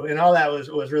that's true. And all that was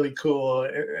really cool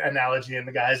analogy. And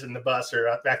the guys in the bus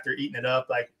are back there eating it up.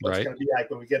 Like, what's going to be like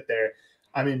when we get there?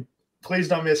 please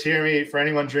don't mishear me. For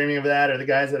anyone dreaming of that or the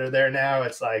guys that are there now,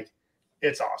 it's like,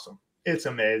 it's awesome. It's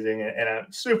amazing. And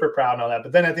I'm super proud and all that.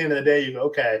 But then at the end of the day, you go,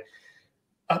 okay,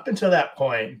 up until that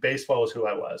point, baseball was who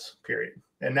I was, period.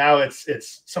 And now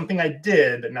it's something I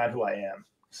did, but not who I am.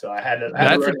 So I had to.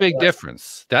 That's a big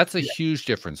difference. That's a huge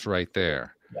difference right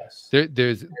there. Yes.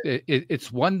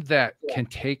 It's one that can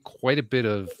take quite a bit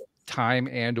of time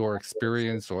and or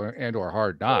experience and or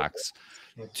hard knocks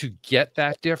to get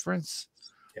that difference.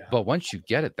 Yeah. But once you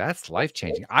get it, that's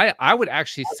life-changing. I would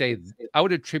actually say I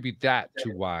would attribute that to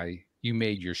why you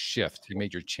made your shift, you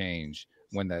made your change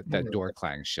when that door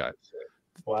clanged shut.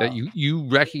 Wow. That you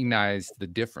recognize the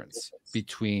difference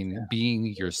between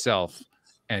being yourself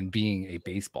and being a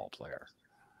baseball player.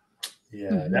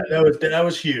 Yeah, that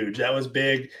was huge. That was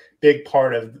big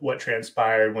part of what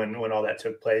transpired when all that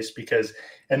took place.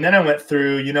 And then I went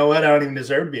through, you know what, I don't even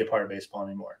deserve to be a part of baseball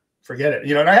anymore. Forget it.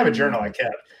 You know, and I have a journal I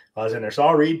kept. I was in there. So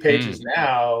I'll read pages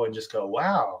now and just go,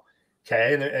 wow.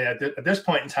 Okay. And at this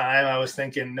point in time, I was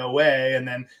thinking, no way. And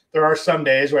then there are some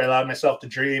days where I allowed myself to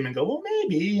dream and go, well,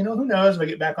 maybe, you know, who knows, if I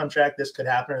get back on track, this could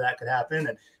happen or that could happen.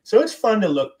 And so it's fun to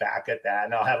look back at that.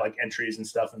 And I'll have like entries and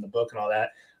stuff in the book and all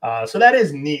that. So that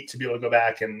is neat to be able to go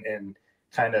back and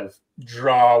kind of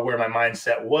draw where my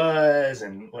mindset was.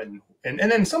 And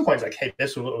then some points like, hey,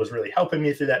 this was really helping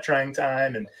me through that trying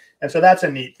time. And so that's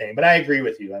a neat thing. But I agree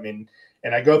with you. I mean,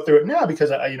 and I go through it now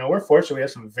because, you know, we're fortunate. We have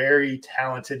some very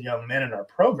talented young men in our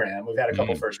program. We've had a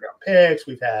couple first round picks.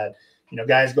 We've had, you know,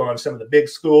 guys going to some of the big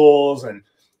schools, and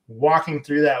walking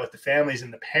through that with the families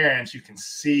and the parents, you can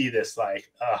see this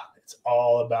like, it's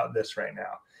all about this right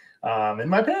now. And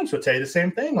my parents would say the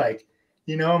same thing. Like,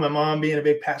 you know, my mom being a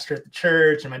big pastor at the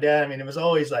church and my dad, I mean, it was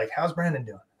always like, how's Brandon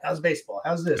doing? How's baseball?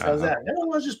 How's this? How's that? And everyone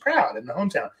was just proud in the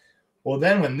hometown. Well,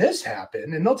 then when this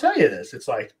happened, and they'll tell you this, it's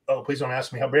like, oh, please don't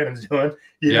ask me how Brandon's doing.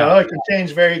 You know, it can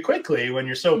change very quickly when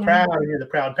you're so proud and you're the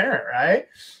proud parent, right?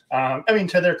 I mean,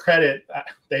 to their credit,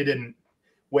 they didn't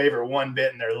waver one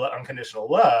bit in their unconditional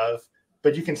love,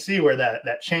 but you can see where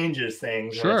that changes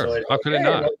things. Sure. Always, how could it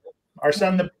not? Our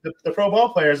son, the pro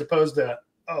ball player, as opposed to,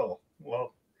 oh,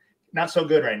 well, not so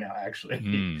good right now,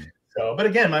 actually. So, but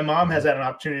again, my mom has had an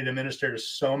opportunity to minister to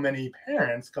so many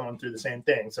parents going through the same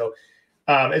thing. So,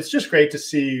 it's just great to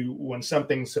see when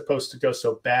something's supposed to go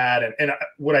so bad. And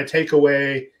what I take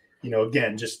away, you know,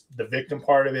 again, just the victim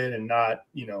part of it and not,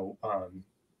 you know,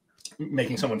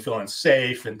 making someone feel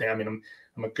unsafe. And I mean,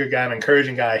 I'm a good guy. I'm an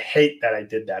encouraging guy. I hate that I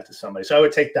did that to somebody. So I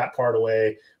would take that part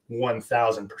away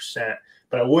 1000%,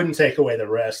 but I wouldn't take away the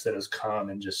rest that has come,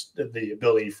 and just the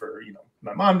ability for, you know,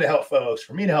 my mom to help folks,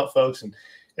 for me to help folks. And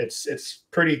it's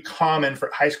pretty common for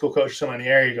high school coach or someone in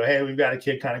the area to go, hey, we've got a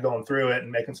kid kind of going through it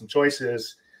and making some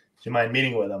choices. Do you mind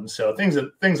meeting with them? So things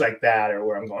like that are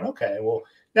where I'm going, okay, well,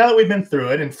 now that we've been through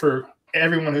it, and for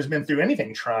everyone who's been through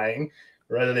anything trying,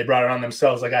 whether they brought it on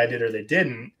themselves like I did or they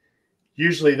didn't,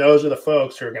 usually those are the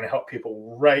folks who are going to help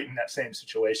people right in that same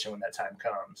situation when that time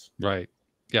comes. Right.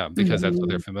 Yeah, because that's what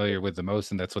they're familiar with the most,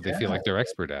 and that's what they feel like they're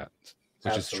expert at,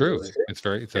 which is true. It's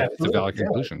a valid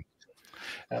conclusion.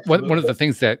 One of the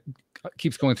things that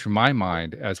keeps going through my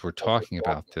mind as we're talking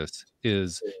about this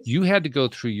is you had to go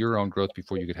through your own growth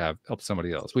before you could help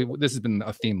somebody else. This has been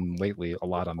a theme lately a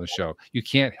lot on the show. You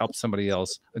can't help somebody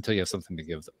else until you have something to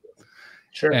give them.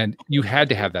 Sure. And you had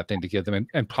to have that thing to give them.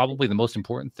 And probably the most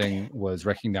important thing was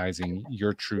recognizing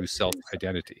your true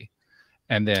self-identity,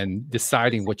 and then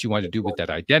deciding what you want to do with that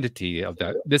identity of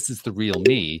that. This is the real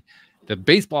me. The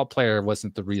baseball player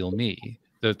wasn't the real me.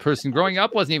 The person growing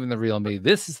up wasn't even the real me.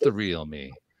 This is the real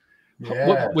me.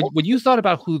 Yeah. When you thought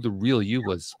about who the real you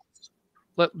was,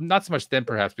 not so much then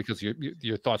perhaps, because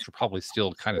your thoughts were probably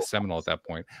still kind of seminal at that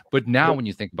point. But now when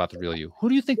you think about the real you, who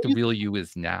do you think the real you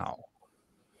is now?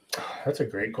 That's a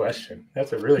great question.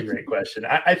 That's a really great question.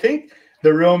 I think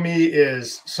the real me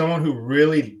is someone who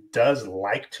really does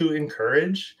like to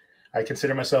encourage. I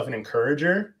consider myself an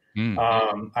encourager.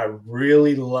 I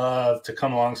really love to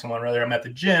come along someone, whether I'm at the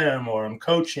gym or I'm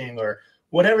coaching or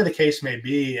whatever the case may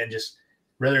be, and just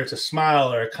whether it's a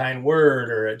smile or a kind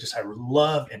word or I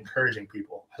love encouraging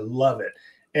people. I love it.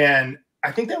 And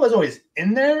I think that was always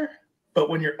in there, but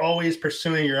when you're always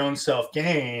pursuing your own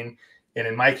self-gain, and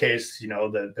in my case, you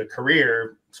know, the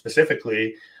career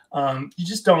specifically,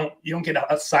 you don't get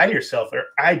outside of yourself, or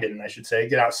I should say,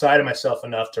 get outside of myself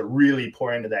enough to really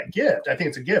pour into that gift. I think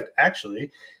it's a gift,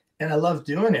 actually. And I love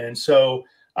doing it. And so,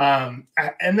 and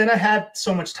then I had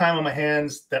so much time on my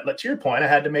hands that, to your point, I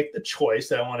had to make the choice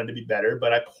that I wanted to be better,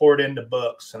 but I poured into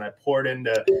books and I poured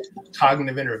into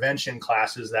cognitive intervention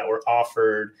classes that were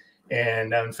offered.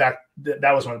 And in fact,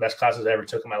 that was one of the best classes I ever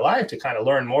took in my life, to kind of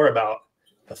learn more about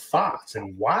the thoughts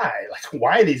and why, like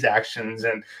why these actions.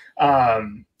 And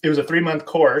it was a 3-month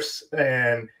course.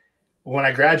 And when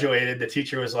I graduated, the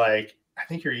teacher was like, I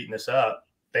think you're eating this up.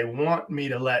 They want me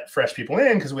to let fresh people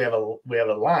in because we have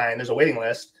a line. There's a waiting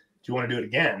list. Do you want to do it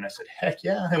again? And I said, heck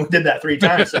yeah. And we did that 3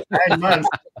 times. So 9 months.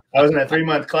 I was in a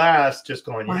 3-month class just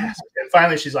going, yes. And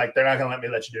finally, she's like, they're not going to let me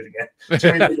let you do it again.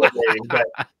 Too many people waiting. But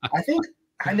I think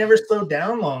I never slowed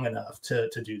down long enough to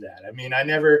do that. I mean,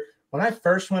 when I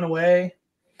first went away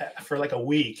for like a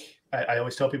week, I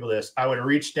always tell people this, I would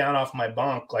reach down off my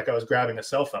bunk like I was grabbing a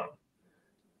cell phone.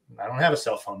 I don't have a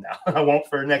cell phone now. I won't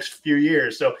for the next few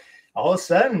years. So all of a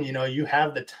sudden, you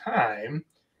have the time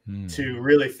to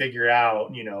really figure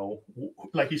out,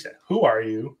 like you said, who are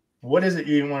you? What is it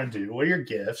you want to do? What are your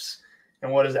gifts?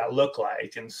 And what does that look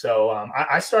like? And so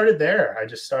I started there. I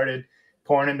just started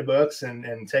pouring into books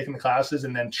and taking the classes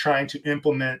and then trying to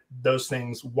implement those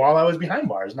things while I was behind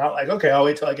bars. Not like, okay, I'll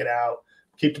wait till I get out,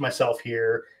 keep to myself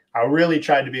here. I really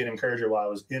tried to be an encourager while I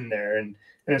was in there. And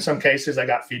in some cases, I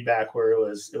got feedback where it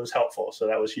was helpful. So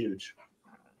that was huge.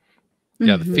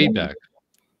 Yeah, the feedback.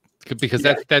 Because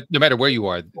that no matter where you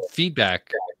are, feedback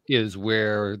is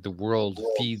where the world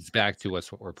feeds back to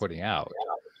us what we're putting out.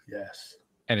 Yes.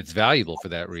 And it's valuable for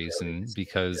that reason,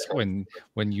 because when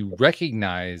you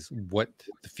recognize what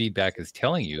the feedback is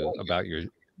telling you about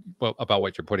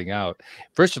what you're putting out,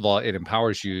 first of all, it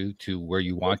empowers you to where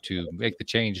you want to make the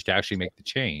change to actually make the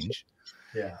change.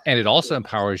 Yeah. And it also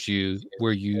empowers you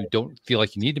where you don't feel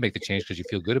like you need to make the change because you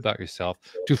feel good about yourself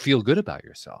to feel good about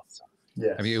yourself.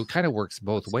 Yes. I mean, it kind of works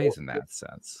both ways in that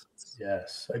sense.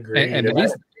 Yes, agreed. And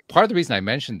part of the reason I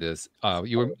mentioned this,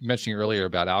 you were mentioning earlier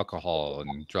about alcohol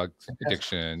and drug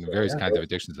addiction, various kinds of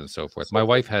addictions and so forth. My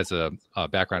wife has a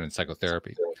background in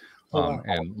psychotherapy.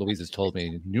 And Louise has told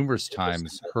me numerous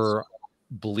times her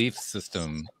belief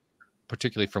system,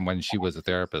 particularly from when she was a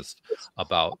therapist,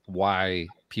 about why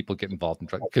people get involved in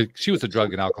drugs. Because she was a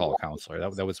drug and alcohol counselor.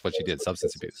 That was what she did,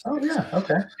 substance abuse. Oh, yeah.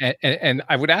 Okay. And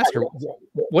I would ask her,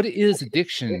 what is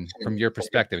addiction from your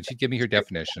perspective? And she'd give me her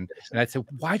definition. And I'd say,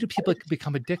 why do people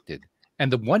become addicted?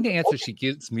 And the one answer she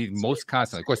gives me most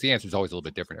constantly, of course, the answer is always a little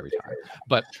bit different every time.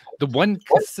 But the one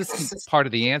consistent part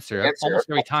of the answer almost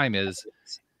every time is,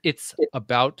 it's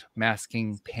about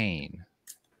masking pain.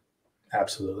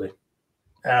 Absolutely.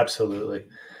 Absolutely.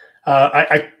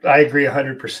 I agree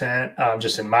 100%.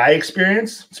 Just in my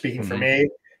experience, speaking for me,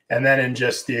 and then in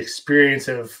just the experience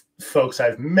of folks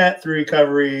I've met through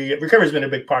recovery. Recovery has been a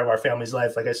big part of our family's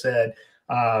life. Like I said,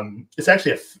 it's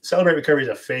actually Celebrate Recovery is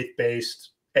a faith-based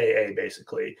AA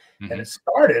basically. And it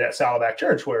started at Saddleback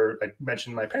Church, where I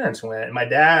mentioned my parents went, and my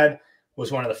dad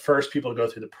was one of the first people to go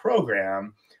through the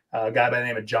program. A guy by the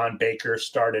name of John Baker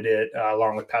started it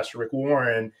along with Pastor Rick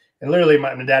Warren. And literally,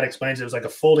 my dad explains it was like a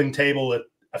folding table with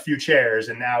a few chairs,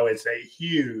 and now it's a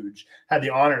huge. Had the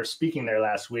honor of speaking there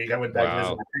last week. I went back to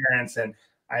visit my parents, and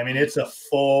I mean, it's a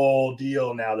full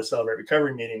deal now. The Celebrate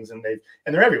Recovery meetings, and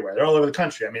they're everywhere. They're all over the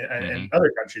country. I mean, in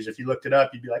other countries, if you looked it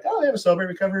up, you'd be like, oh, they have a Celebrate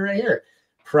Recovery right here.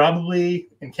 Probably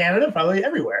in Canada, probably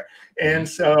everywhere. And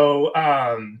so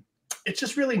it's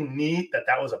just really neat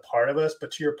that was a part of us.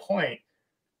 But to your point,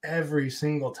 every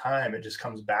single time it just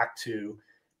comes back to.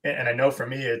 And I know for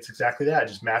me, it's exactly that,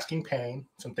 just masking pain,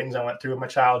 some things I went through in my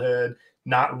childhood,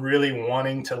 not really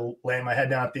wanting to lay my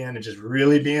head down at the end and just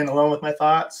really being alone with my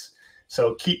thoughts.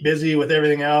 So keep busy with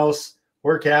everything else,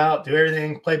 work out, do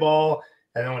everything, play ball.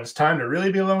 And then when it's time to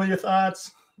really be alone with your thoughts,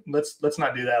 let's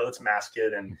not do that. Let's mask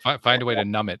it and find a way to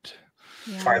numb it.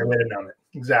 Find a way to numb it.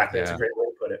 Exactly. That's a great way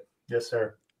to put it. Yes,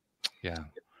 sir. Yeah.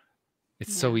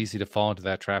 It's so easy to fall into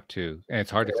that trap too. And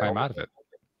it's hard to climb out of it.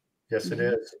 Yes, it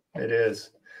is. It is.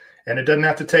 And it doesn't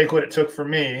have to take what it took for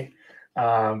me,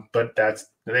 but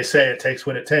they say it takes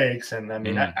what it takes. And I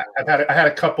mean, I had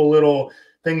a couple little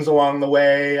things along the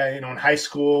way. In high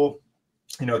school,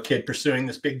 a kid pursuing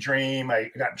this big dream. I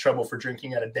got in trouble for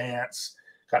drinking at a dance.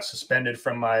 Got suspended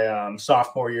from my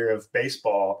sophomore year of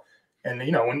baseball. And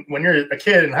when you're a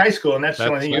kid in high school and that's the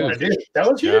only thing you want to do, that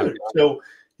was huge. So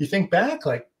you think back,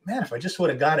 like, man, if I just would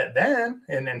have got it then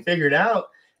and figured out.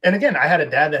 And again, I had a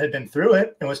dad that had been through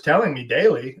it and was telling me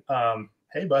daily,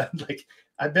 hey, bud, like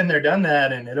I've been there, done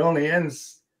that, and it only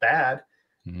ends bad,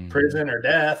 prison or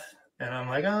death. And I'm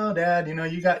like, oh, Dad,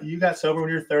 you got sober when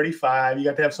you're 35. You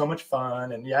got to have so much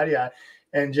fun and yada, yada.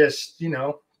 And just,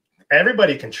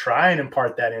 everybody can try and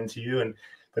impart that into you.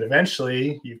 But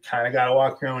eventually you kind of got to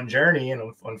walk your own journey.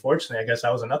 And unfortunately, I guess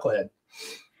I was a knucklehead.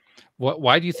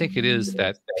 Why do you think it is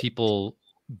that people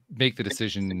make the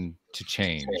decision to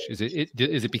change? Is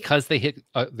it because they hit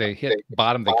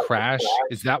bottom, they crash?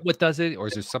 Is that what does it, or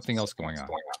is there something else going on?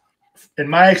 In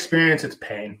my experience, it's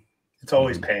pain. It's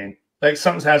always pain. Like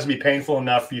something has to be painful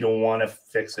enough for you to want to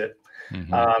fix it.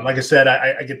 Like I said,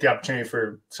 I get the opportunity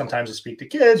for sometimes to speak to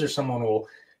kids, or someone will,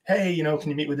 hey, you know, can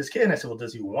you meet with this kid? And I said, well,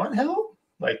 does he want help?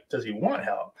 Like, does he want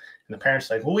help? And the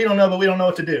parents are like, well, we don't know, but we don't know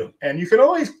what to do. And you could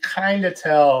always kind of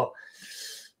tell,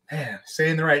 man,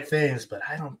 saying the right things, but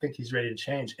I don't think he's ready to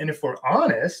change. And if we're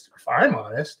honest, if I'm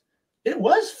honest, it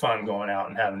was fun going out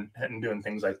and having and doing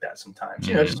things like that sometimes,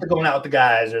 you know, just going out with the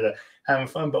guys or having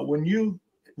fun. But when you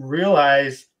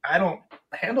realize I don't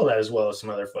handle that as well as some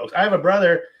other folks. I have a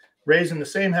brother raised in the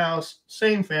same house,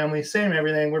 same family, same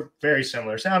everything. We're very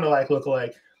similar, sound alike, look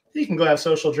alike. He can go have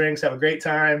social drinks, have a great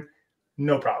time,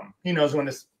 no problem. He knows when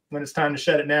it's time to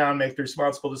shut it down, make the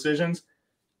responsible decisions.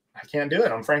 I can't do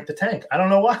it. I'm Frank the Tank. I don't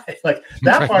know why. Like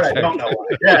that part, I don't know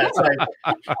why. Yeah, it's like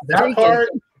that part.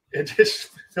 It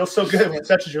just feels so good when it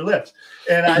touches your lips.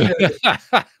 And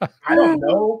I don't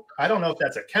know. I don't know if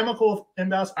that's a chemical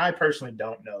imbalance. I personally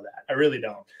don't know that. I really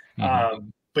don't.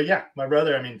 But yeah, my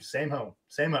brother, I mean, same home,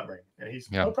 same upbringing. And he's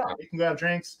no problem. He can go have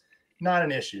drinks. Not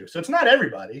an issue. So it's not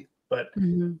everybody, but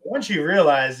once you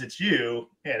realize it's you,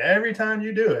 and every time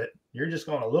you do it, you're just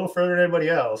going a little further than everybody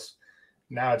else.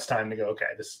 Now it's time to go, okay,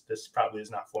 this probably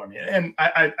is not for me. And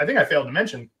I think I failed to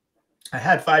mention, I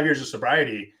had 5 years of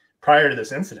sobriety prior to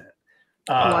this incident.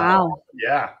 Wow.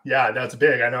 Yeah, that's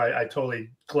big. I know I totally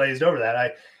glazed over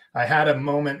that. I had a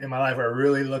moment in my life where I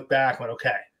really looked back and went,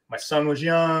 okay, my son was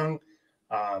young,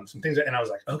 some things, and I was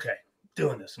like, okay,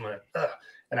 doing this. I'm like, ugh.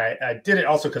 And I did it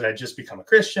also because I just become a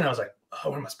Christian. I was like, oh,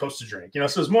 what am I supposed to drink? You know,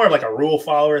 so it was more of like a rule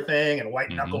follower thing and white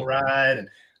knuckle ride. And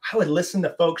I would listen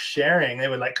to folks sharing. They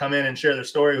would like come in and share their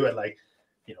story who had like,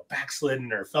 you know,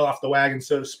 backslidden or fell off the wagon,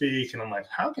 so to speak. And I'm like,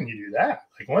 how can you do that?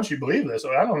 Like, once you believe this,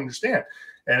 I don't understand.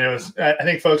 And it was, I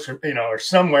think folks, you know, or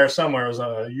somewhere was,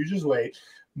 you just wait.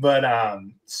 But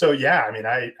so, yeah, I mean,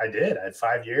 I did. I had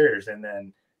 5 years and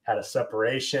then had a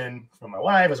separation from my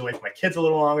wife. I was away from my kids a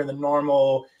little longer than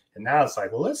normal. And now it's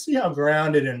like, well, let's see how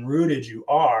grounded and rooted you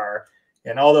are.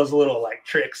 And all those little like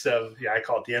tricks of, yeah, I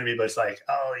call it the enemy, but it's like,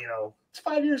 oh, you know, it's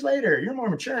 5 years later. You're more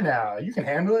mature now. You can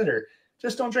handle it, or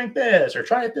just don't drink this, or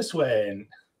try it this way. And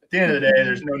at the end of the day,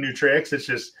 there's no new tricks. It's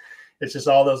just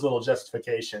all those little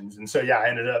justifications. And so, yeah, I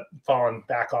ended up falling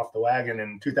back off the wagon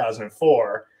in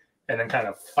 2004 and then kind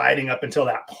of fighting up until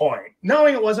that point,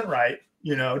 knowing it wasn't right,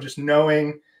 you know, just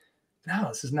knowing, no,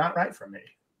 this is not right for me.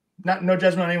 No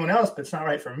judgment on anyone else, but it's not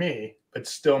right for me, but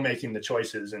still making the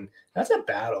choices. And that's a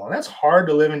battle. And that's hard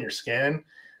to live in your skin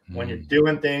when you're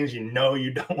doing things you know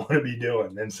you don't want to be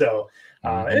doing. And so,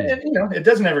 and you know, it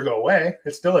doesn't ever go away.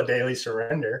 It's still a daily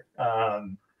surrender.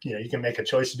 You know, you can make a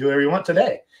choice to do whatever you want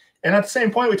today. And at the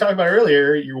same point we talked about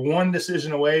earlier, you're one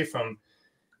decision away from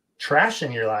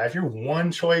trashing your life. You're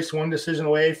one choice, one decision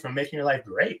away from making your life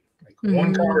great. Like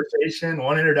one conversation,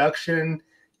 one introduction,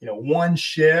 you know, one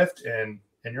shift, and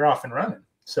you're off and running.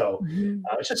 So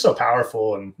it's just so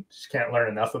powerful, and just can't learn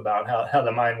enough about how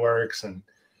the mind works and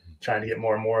trying to get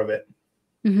more and more of it.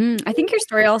 I think your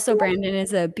story also, Brandon,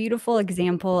 is a beautiful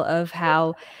example of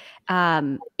how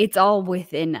it's all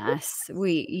within us.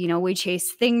 We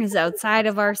chase things outside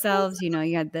of ourselves. You know,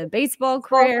 you had the baseball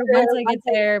career. Once I get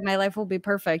there, my life will be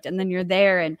perfect. And then you're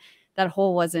there and that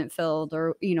hole wasn't filled,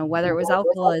 or, you know, whether it was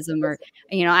alcoholism or,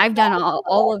 you know, I've done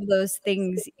all of those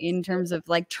things in terms of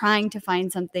like trying to find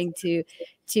something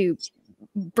to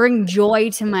bring joy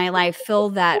to my life, fill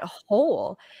that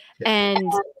hole.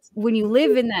 And when you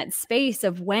live in that space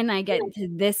of when I get to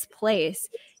this place,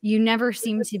 you never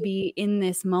seem to be in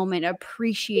this moment,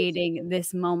 appreciating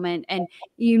this moment, and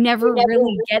you never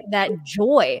really get that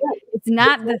joy. It's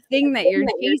not the thing that you're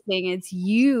chasing, it's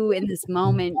you in this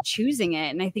moment choosing it.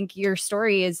 And I think your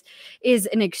story is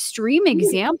an extreme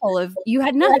example of you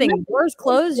had nothing, doors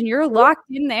closed, and you're locked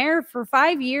in there for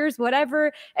 5 years,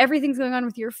 whatever, everything's going on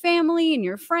with your family and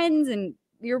your friends and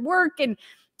your work and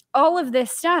all of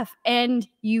this stuff. And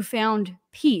you found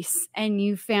peace and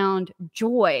you found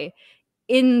joy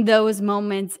in those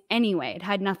moments anyway. It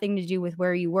had nothing to do with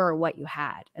where you were or what you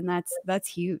had. And that's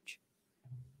huge.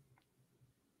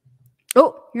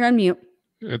 Oh, you're on mute.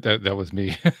 That was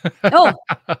me. Oh.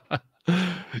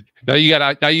 Now you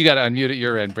gotta unmute at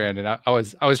your end, Brandon. I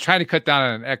was trying to cut down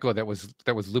on an echo that was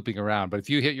looping around, but if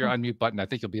you hit your unmute button, I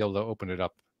think you'll be able to open it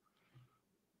up.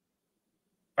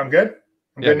 I'm good.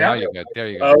 Yeah, now you're good. There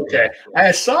you go. Okay. Yeah.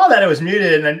 I saw that it was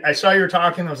muted, and I saw you were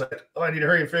talking. I was like, oh, I need to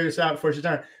hurry and figure this out before she's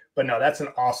done. But no, that's an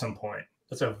awesome point.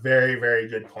 That's a very, very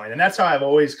good point. And that's how I've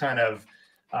always kind of,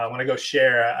 when I go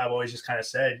share, I've always just kind of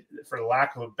said, for the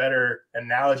lack of a better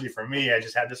analogy for me, I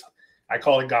just had this, I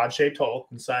call it God-shaped hole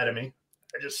inside of me.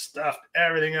 I just stuffed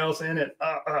everything else in it.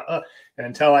 And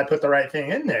until I put the right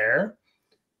thing in there,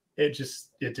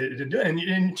 it didn't do it.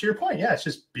 And to your point, yeah, it's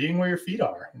just being where your feet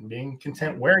are and being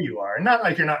content where you are, and not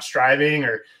like you're not striving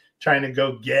or trying to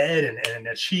go get and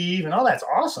achieve, and all that's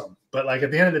awesome. But like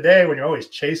at the end of the day, when you're always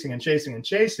chasing and chasing and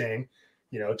chasing,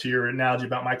 you know, to your analogy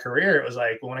about my career, it was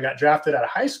like, well, when I got drafted out of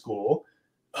high school,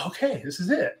 okay, this is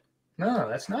it. No,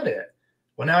 that's not it.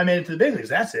 Well, now I made it to the big leagues.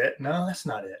 That's it. No, that's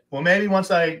not it. Well, maybe once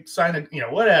I sign a, you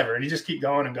know, whatever, and you just keep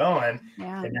going and going,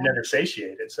 and you're never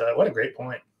satiated. So what a great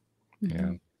point.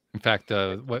 Yeah. In fact,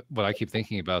 what I keep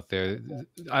thinking about there,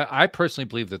 I personally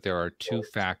believe that there are two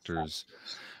factors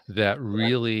that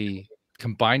really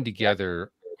combined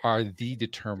together are the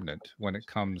determinant when it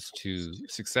comes to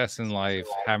success in life,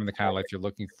 having the kind of life you're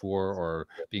looking for, or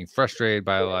being frustrated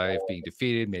by life, being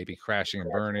defeated, maybe crashing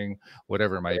and burning,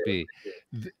 whatever it might be.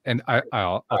 And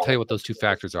I'll tell you what those two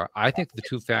factors are. I think the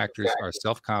two factors are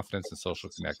self-confidence and social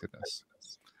connectedness.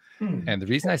 And the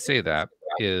reason I say that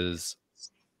is,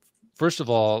 first of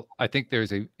all, I think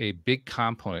there's a big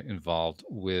component involved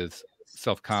with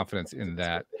self-confidence in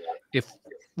that if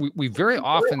we very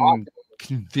often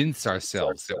convince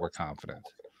ourselves that we're confident.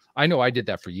 I know I did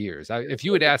that for years. If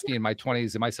you had asked me in my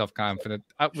 20s, am I self-confident?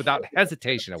 Without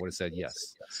hesitation, I would have said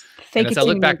yes. And as I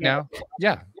look back now,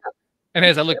 yeah. And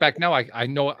as I look back now, I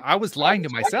know I was lying to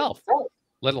myself,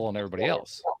 let alone everybody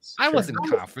else. I wasn't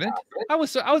confident. I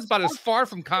was about as far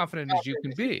from confident as you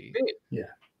can be. Yeah.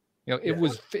 You know, it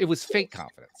was fake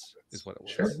confidence is what it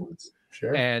was.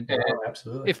 Sure. And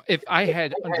absolutely. If I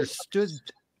had understood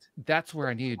that's where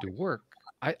I needed to work,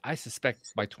 I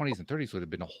suspect my 20s and 30s would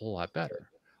have been a whole lot better.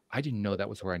 I didn't know that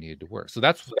was where I needed to work. So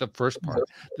that's the first part.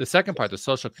 The second part, the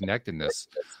social connectedness,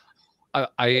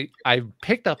 I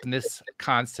picked up in this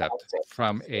concept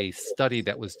from a study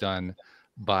that was done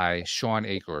by Sean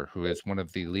Aker, who is one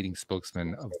of the leading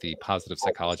spokesmen of the positive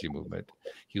psychology movement.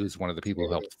 He was one of the people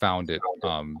who helped found it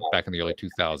back in the early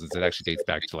 2000s. It actually dates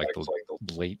back to like the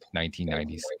late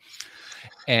 1990s.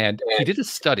 And he did a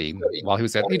study while he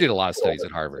did a lot of studies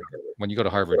at Harvard. When you go to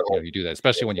Harvard, you know, you do that,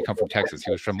 especially when you come from Texas.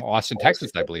 He was from Austin,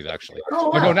 Texas, I believe, actually. Oh,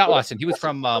 wow. No, not Austin. He was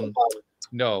from,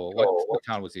 what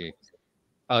town was he?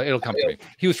 It'll come to me.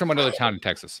 He was from another town in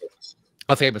Texas,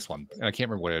 a famous one, and I can't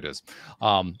remember what it is.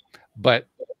 But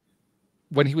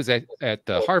when he was at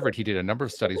Harvard, he did a number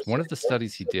of studies. One of the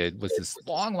studies he did was this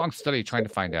long study trying to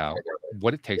find out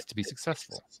what it takes to be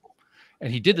successful.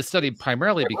 And he did the study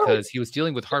primarily because he was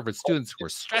dealing with Harvard students who were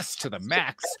stressed to the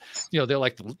max. You know, they're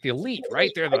like the elite,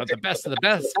 right? They're the best of the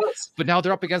best. But now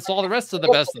they're up against all the rest of the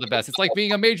best of the best. It's like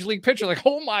being a major league pitcher. Like,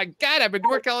 oh my God, I've been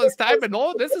working all this time, and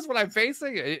this is what I'm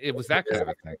facing. It was that kind of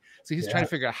a thing. So he's trying to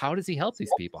figure out, how does he help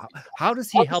these people? How does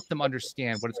he help them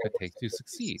understand what it's going to take to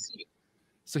succeed?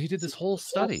 So he did this whole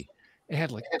study. It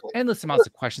had like endless amounts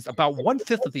of questions. About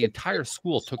 1/5 of the entire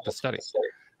school took the study.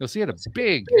 So he had a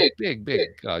big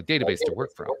database to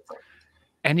work from,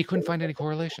 and he couldn't find any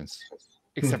correlations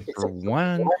except for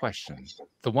one question,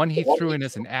 the one he threw in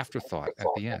as an afterthought at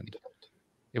the end.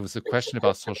 It was a question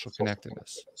about social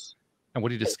connectedness. And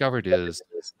what he discovered is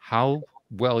how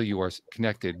well you are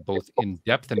connected, both in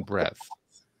depth and breadth,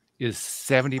 is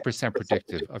 70%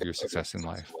 predictive of your success in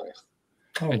life.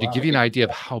 And to give you an idea of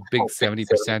how big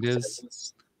 70%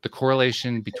 is, the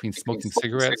correlation between smoking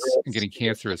cigarettes and getting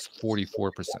cancer is 44%.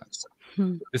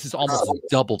 This is almost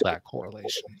double that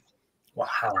correlation. Wow.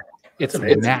 It's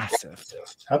massive.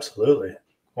 Absolutely.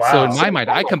 Wow. So in my mind,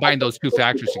 I combine those two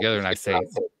factors together and I say,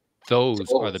 those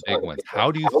are the big ones. How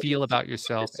do you feel about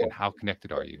yourself and how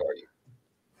connected are you?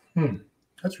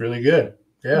 That's really good.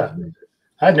 Yeah.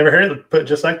 I'd never heard it put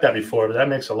just like that before, but that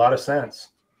makes a lot of sense.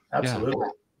 Absolutely.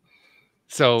 Yeah.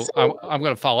 So I'm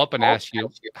going to follow up and ask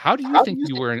you, how do you think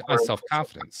you were in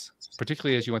self-confidence,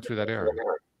 particularly as you went through that era?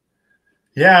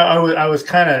 Yeah, I was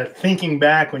kind of thinking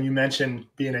back when you mentioned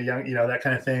being a young, that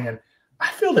kind of thing. And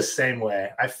I feel the same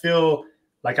way. I feel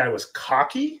like I was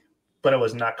cocky, but I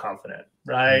was not confident,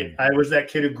 right? I was that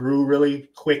kid who grew really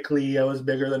quickly. I was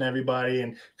bigger than everybody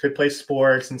and could play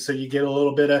sports. And so you get a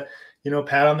little bit of,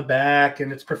 pat on the back,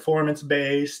 and it's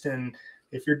performance-based. And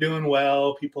if you're doing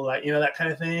well, people like, that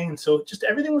kind of thing. And so just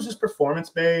everything was just performance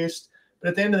based. But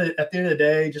at the end of the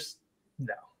day, just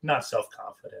no, not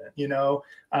self-confident,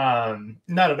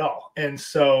 not at all. And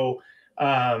so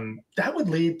that would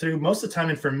lead through most of the time.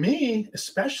 And for me,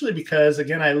 especially because,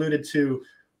 again, I alluded to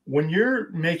when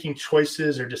you're making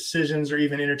choices or decisions or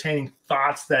even entertaining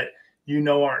thoughts that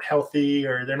aren't healthy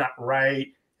or they're not right,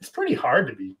 it's pretty hard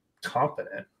to be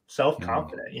confident.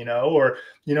 Self-confident, or,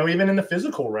 even in the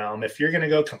physical realm, if you're going to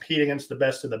go compete against the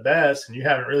best of the best and you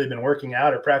haven't really been working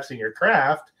out or practicing your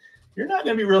craft, you're not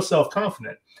going to be real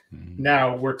self-confident.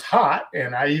 Now we're taught,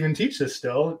 and I even teach this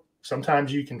still,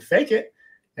 sometimes you can fake it,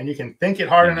 and you can think it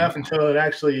hard enough until it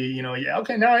actually, you know, yeah,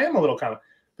 okay, now I am a little confident.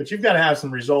 But you've got to have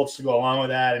some results to go along with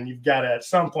that. And you've got to, at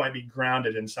some point, be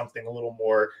grounded in something a little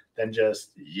more than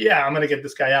just, yeah, I'm going to get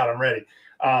this guy out. I'm ready.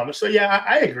 So, yeah,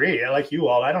 I agree. Like you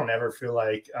all, I don't ever feel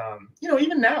like, you know,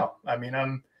 even now, I mean,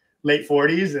 I'm late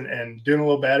 40s and doing a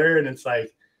little better. And it's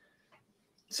like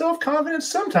self-confidence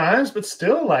sometimes, but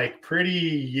still like pretty,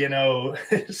 you know,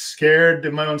 scared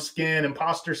to my own skin,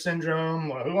 imposter syndrome.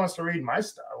 Well, who wants to read my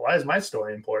stuff? Why is my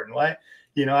story important? Why,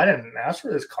 you know, I didn't ask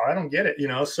for this call. I don't get it, you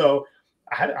know, so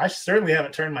I certainly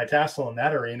haven't turned my tassel in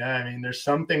that arena. I mean, there's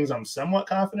some things I'm somewhat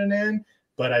confident in,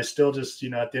 but I still just, you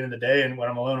know, at the end of the day, and when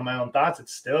I'm alone in my own thoughts,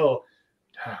 it's still,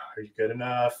 are you good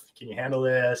enough? Can you handle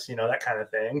this? You know, that kind of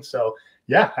thing. So,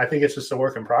 yeah, I think it's just a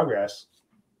work in progress.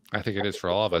 I think it is for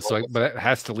all of us. So, but it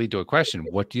has to lead to a question.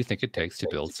 What do you think it takes to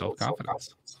build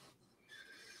self-confidence?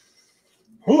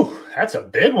 Ooh, that's a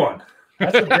big one.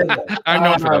 That's a big one. I'm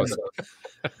known for those.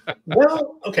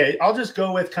 Well, okay, I'll just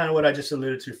go with kind of what I just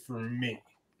alluded to for me.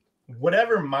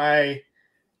 Whatever my,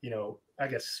 you know, I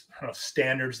guess, I don't know if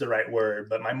standard's the right word,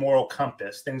 but my moral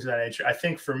compass, things of that nature. I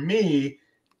think for me,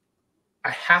 I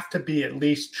have to be at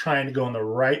least trying to go in the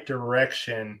right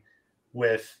direction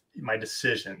with my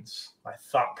decisions, my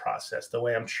thought process, the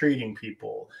way I'm treating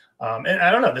people. And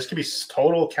I don't know, this could be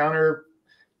total counter,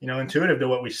 you know, intuitive to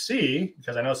what we see,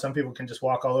 because I know some people can just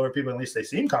walk all over people, at least they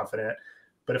seem confident.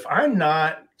 But if I'm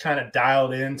not kind of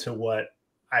dialed into what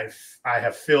I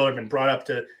have feel or been brought up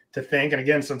to think, and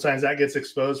again, sometimes that gets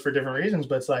exposed for different reasons,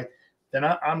 but it's like, then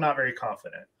I'm not very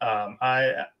confident.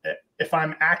 If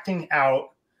I'm acting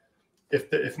out,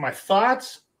 if my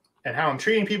thoughts and how I'm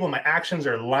treating people, my actions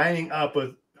are lining up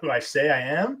with who I say I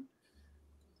am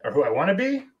or who I want to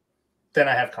be, then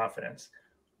I have confidence.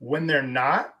 When they're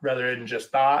not, rather than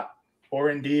just thought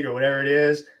or indeed or whatever it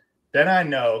is, then I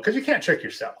know, because you can't trick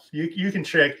yourself. You can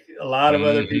trick a lot of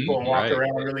other people and walk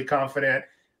around really confident.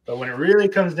 But when it really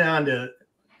comes down to,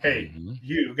 hey,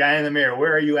 you guy in the mirror,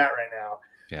 where are you at right now?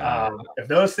 Yeah. If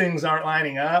those things aren't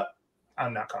lining up,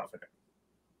 I'm not confident.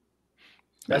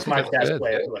 That's my best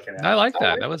way of looking at it. I like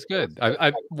that. That was good.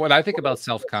 When I think about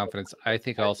self-confidence, I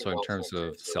think also in terms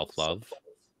of self-love,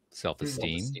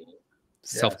 self-esteem,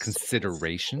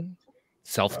 self-consideration,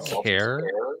 self-care.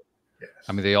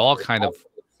 I mean, they all kind of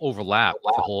overlap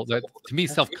the whole. To me,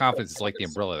 self-confidence is like the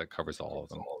umbrella that covers all of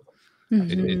them.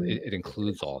 It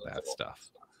includes all that stuff.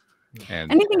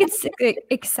 And I think it's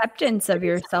acceptance of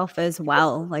yourself as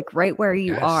well, like right where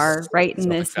you are, right in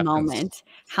this moment.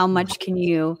 How much can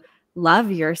you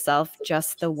love yourself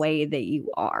just the way that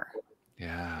you are?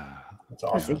 Yeah, that's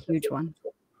awesome. That's a huge one.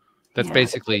 That's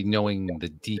basically knowing the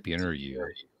deep inner you.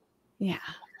 Yeah.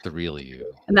 The real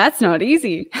you. And that's not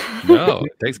easy. No,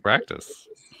 it takes practice.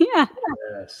 Yeah.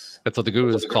 Yes. That's what the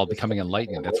guru is called, becoming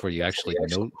enlightened. That's where you actually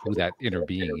know who that inner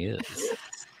being is.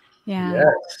 Yeah.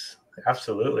 Yes,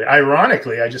 absolutely.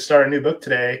 Ironically, I just started a new book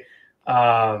today.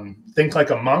 Think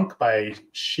Like a Monk by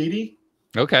Shidi.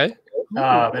 Okay.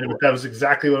 And that was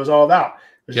exactly what it was all about.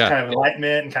 It was just kind of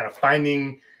enlightenment and kind of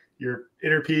finding your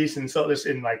inner peace. And so this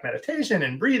in like meditation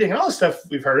and breathing and all the stuff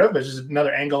we've heard of, but just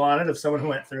another angle on it of someone who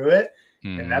went through it.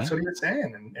 And that's what he was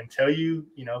saying. And until you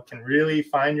know, can really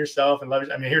find yourself and love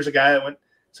yourself. I mean, here's a guy that went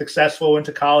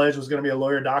to college, was going to be a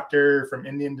lawyer, doctor from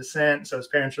Indian descent. So his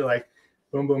parents were like,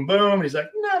 boom, boom, boom. And he's like,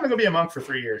 no, I'm going to be a monk for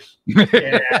 3 years.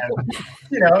 And,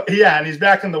 you know, and he's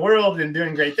back in the world and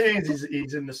doing great things.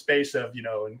 He's in the space of, you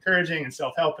know, encouraging and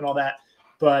self-help and all that.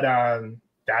 But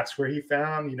that's where he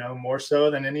found, you know, more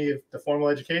so than any of the formal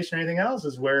education or anything else,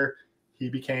 is where he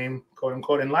became, quote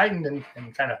unquote, enlightened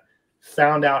and kind of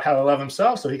found out how to love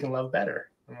himself so he can love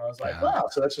better. And I was like, wow.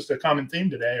 So that's just a common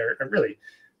theme today, or really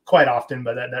quite often,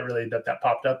 but that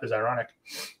popped up is ironic.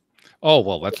 Oh,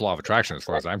 well, that's law of attraction as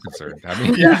far as I'm concerned. I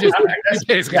mean, that's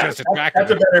basically just attracted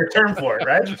that's a better term for it,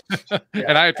 right?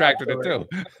 And I attracted it too.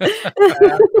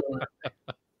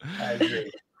 I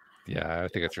agree. Yeah, I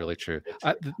think it's really true.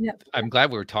 I'm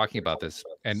glad we were talking about this,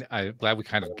 and I'm glad we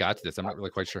kind of got to this. I'm not really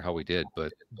quite sure how we did,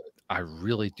 but I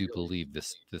really do believe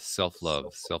this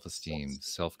self-love, self-esteem,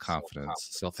 self-confidence,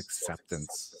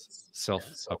 self-acceptance,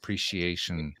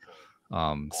 self-appreciation,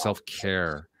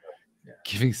 self-care,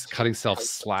 cutting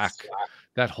self-slack,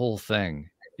 that whole thing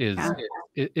is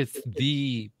it's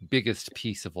the biggest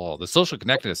piece of all. The social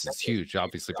connectedness is huge,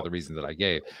 obviously, for the reason that I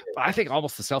gave. But I think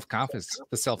almost the self-confidence,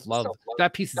 the self-love,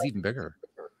 that piece is even bigger,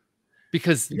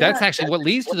 because that's actually what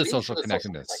leads to the social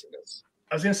connectedness.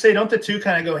 I was going to say, don't the two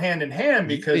kind of go hand in hand?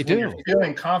 Because when you're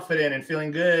feeling confident and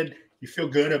feeling good, you feel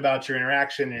good about your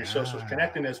interaction and your social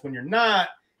connectedness. When you're not,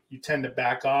 you tend to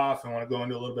back off and want to go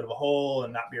into a little bit of a hole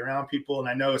and not be around people. And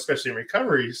I know, especially in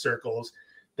recovery circles,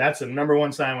 that's the number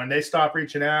one sign. When they stop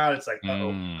reaching out, it's like, that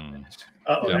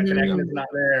connection is not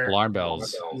there. Alarm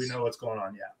bells. We know what's going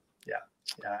on.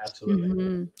 Yeah,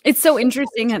 absolutely. It's so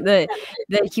interesting the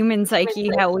human psyche,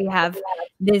 how we have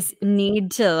this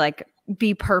need to like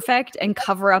be perfect and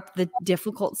cover up the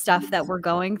difficult stuff that we're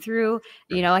going through.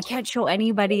 You know, I can't show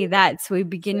anybody that. So we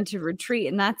begin to retreat.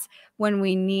 And that's when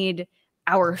we need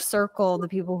our circle, the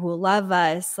people who love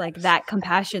us, like that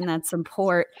compassion, that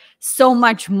support. So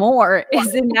much more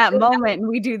is in that moment. And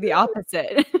we do the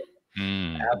opposite.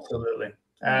 Absolutely.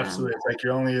 It's like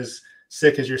you're only as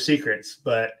sick as your secrets.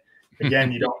 But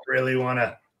again, you don't really want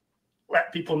to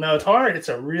let people know. It's hard. It's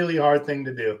a really hard thing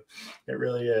to do. It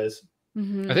really is.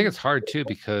 I think it's hard too,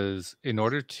 because in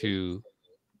order to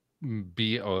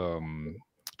be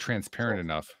transparent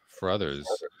enough for others,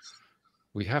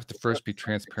 we have to first be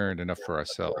transparent enough for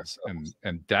ourselves,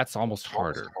 and that's almost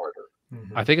harder.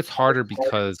 I think it's harder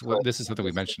because this is something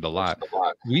we mentioned a lot.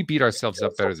 We beat ourselves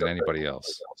up better than anybody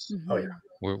else. Oh yeah.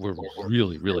 We're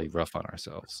really, really rough on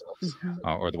ourselves.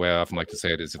 Or the way I often like to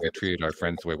say it is, if we treated our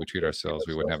friends the way we treat ourselves,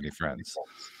 we wouldn't have any friends.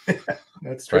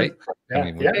 That's true. Right? Yeah. I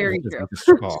mean, Very we're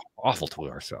true. just awful to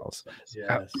ourselves.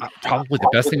 Yes. Probably the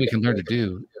best thing we can learn to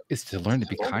do is to learn to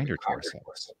be kinder to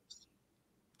ourselves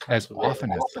as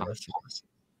often as possible.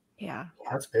 Yeah.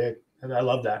 That's big. I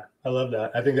love that.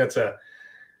 I think that's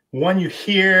one you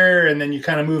hear and then you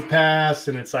kind of move past,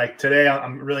 and it's like, today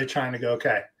I'm really trying to go,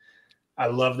 okay, I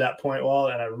love that point,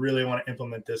 Walt, and I really want to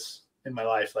implement this in my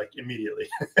life, like immediately.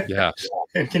 Yeah.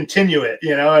 And continue it.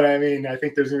 You know what I mean? I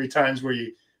think there's going to be times where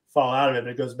you fall out of it,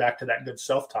 but it goes back to that good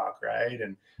self-talk, right?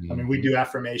 And I mean, we do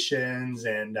affirmations,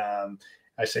 and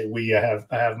I say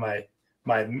I have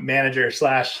my manager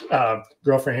 /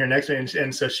 girlfriend here next to me,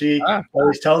 and so she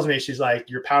always tells me, she's like,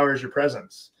 your power is your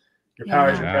presence. Your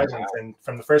power is your presence. And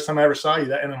from the first time I ever saw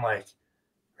you, and I'm like,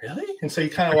 really? And so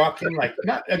you kind of walk in like,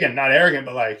 not arrogant,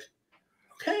 but like,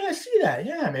 okay, I see that.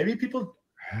 Yeah, maybe people,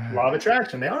 law of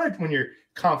attraction, they are, when you're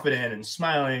confident and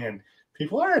smiling, and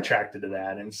people are attracted to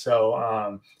that. And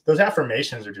so those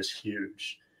affirmations are just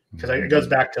huge, because it goes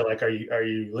back to like, are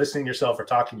you listening to yourself or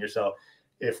talking to yourself?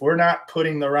 If we're not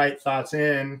putting the right thoughts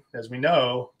in, as we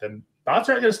know, then thoughts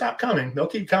aren't going to stop coming. They'll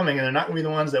keep coming, and they're not going to be the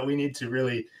ones that we need to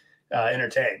really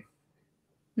entertain.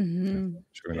 True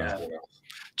enough.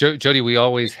 Jody, we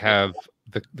always have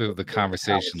the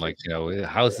conversation, like, you know,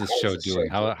 how's this show doing?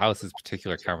 How's this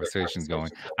particular conversation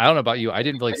going? I don't know about you. I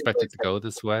didn't really expect it to go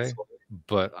this way,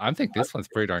 but I think this one's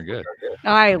pretty darn good.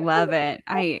 I love it.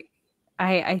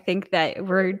 I think that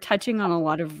we're touching on a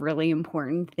lot of really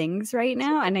important things right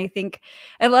now. And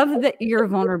I love that your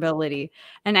vulnerability.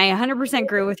 And I 100%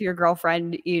 agree with your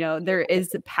girlfriend. You know, there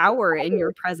is power in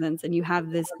your presence, and you have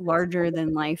this larger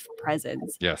than life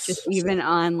presence. Yes. Just even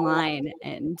online.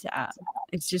 And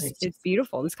it's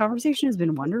beautiful. This conversation has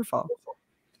been wonderful.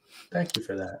 Thank you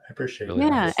for that. I appreciate it.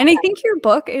 Yeah. And I think your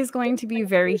book is going to be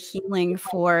very healing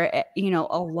for, you know,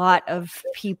 a lot of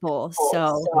people.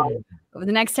 So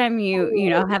the next time you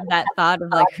have that thought of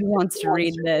like, who wants to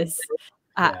read this?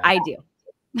 I do.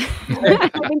 I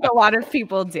think a lot of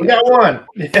people do. We got one.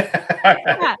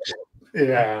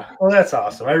 Yeah. Well, that's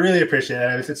awesome. I really appreciate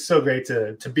it. It's so great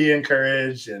to be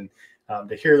encouraged, and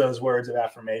to hear those words of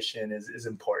affirmation is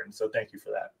important. So thank you for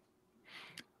that.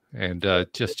 And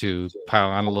just to pile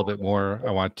on a little bit more,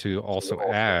 I want to also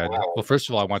add, well, first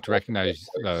of all, I want to recognize,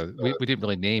 we didn't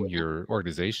really name your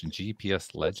organization,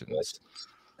 GPS Legends.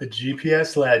 The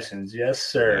GPS Legends. Yes,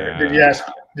 sir. Yeah.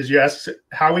 Did you ask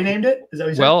how we named it? Is that what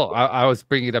you said? Well, I was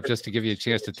bringing it up just to give you a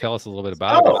chance to tell us a little bit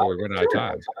about it before we run out of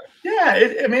time. Yeah.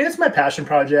 It's my passion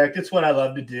project. It's what I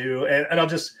love to do. And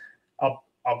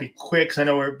I'll be quick, because I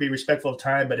know we'll be respectful of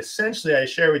time, but essentially I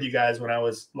share with you guys, when I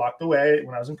was locked away,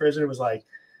 when I was in prison, it was like,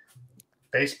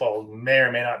 baseball may or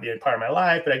may not be a part of my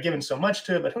life, but I'd given so much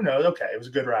to it, but who knows? Okay. It was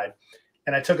a good ride.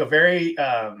 And I took a very,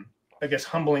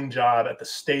 humbling job at the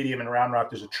stadium in Round Rock.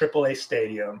 There's a AAA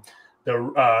stadium.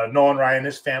 Nolan Ryan and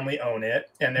his family own it,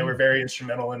 and they were very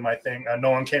instrumental in my thing.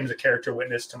 Nolan came as a character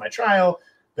witness to my trial.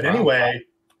 But anyway,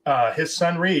 his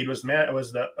son Reed was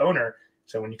the owner.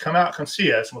 So when you come out, come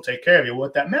see us, and we'll take care of you.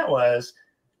 What that meant was,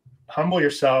 humble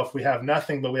yourself. We have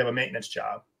nothing, but we have a maintenance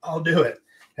job. I'll do it.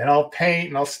 And I'll paint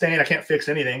and I'll stain. I can't fix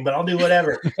anything, but I'll do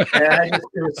whatever. And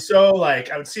it was so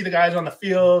like, I would see the guys on the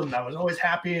field, and I was always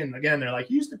happy. And again, they're like,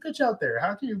 you used to pitch out there.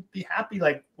 How can you be happy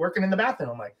like working in the bathroom?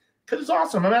 I'm like, because it's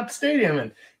awesome. I'm at the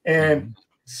stadium. And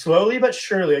slowly but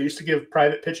surely, I used to give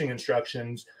private pitching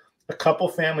instructions. A couple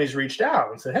families reached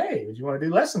out and said, hey, do you want to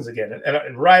do lessons again?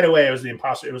 And right away, it was the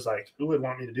imposter. It was like, who would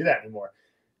want me to do that anymore?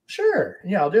 Sure.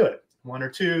 Yeah, I'll do it. One or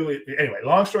two. Anyway,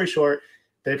 long story short,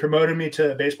 they promoted me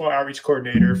to baseball outreach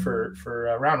coordinator for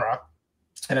Round Rock.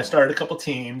 and I started a couple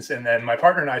teams, and then my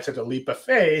partner and I took a leap of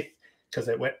faith because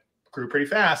it grew pretty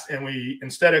fast. And we,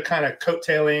 instead of kind of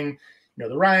coattailing,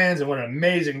 the Ryans and what an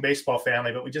amazing baseball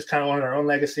family, but we just kind of wanted our own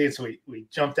legacy. And so we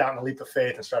jumped out in a leap of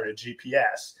faith and started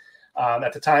GPS.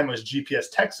 At the time it was GPS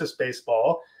Texas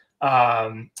Baseball.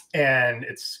 And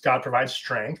it's God Provides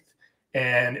Strength.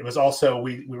 And it was also,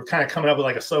 we were kind of coming up with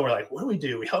like a slow, we're like, what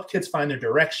do? We help kids find their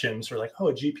directions. We're like, a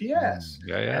GPS.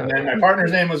 Yeah. And then my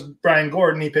partner's name was Brian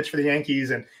Gordon. He pitched for the Yankees,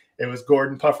 and it was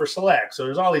Gordon Puffer Select. So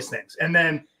there's all these things. And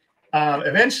then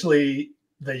eventually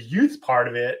the youth part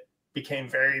of it became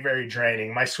very, very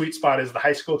draining. My sweet spot is the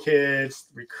high school kids,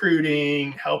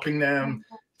 recruiting, helping them,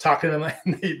 talking to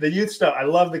them. The youth stuff, I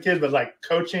love the kids, but like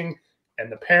coaching and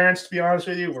the parents, to be honest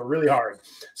with you, were really hard.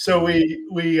 So we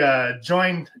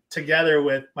joined together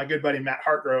with my good buddy Matt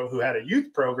Hartgrove, who had a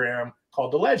youth program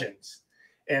called the Legends.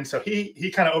 And so he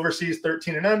kind of oversees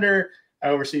 13 and under. I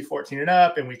oversee 14 and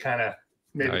up, and we kind of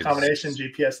made the combination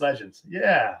GPS Legends.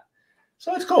 Yeah.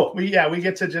 So it's cool. We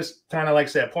get to just kind of, like I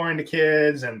said, pour into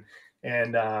kids and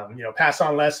pass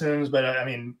on lessons. But I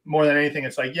mean, more than anything,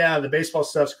 it's like, the baseball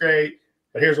stuff's great,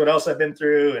 but here's what else I've been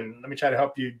through, and let me try to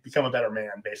help you become a better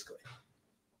man, basically.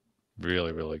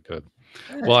 Really, really good.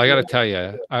 Well, I got to tell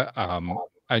you,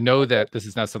 I know that this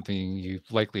is not something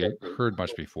you've likely heard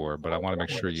much before, but I want to make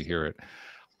sure you hear it.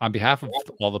 On behalf of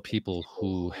all the people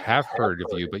who have heard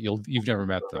of you, but you've never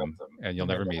met them, and you'll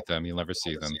never meet them, you'll never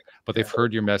see them, but they've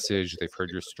heard your message, they've heard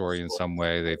your story in some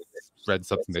way, they've read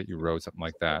something that you wrote, something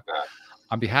like that.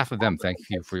 On behalf of them, thank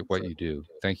you for what you do.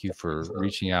 Thank you for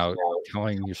reaching out,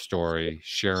 telling your story,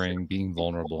 sharing, being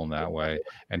vulnerable in that way,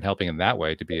 and helping in that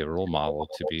way to be a role model,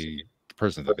 to be the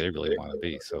person that they really want to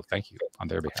be. So thank you on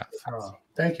their behalf. Oh,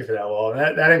 thank you for that, Will.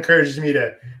 That encourages me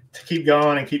to keep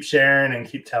going and keep sharing and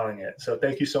keep telling it. So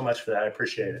thank you so much for that. I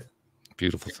appreciate it.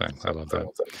 Beautiful thing. I love that.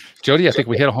 Jody, I think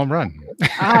we hit a home run.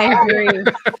 I agree.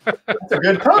 That's a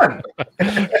good pun.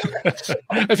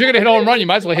 If you're going to hit a home run, you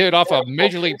might as well hit it off a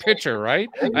major league pitcher, right?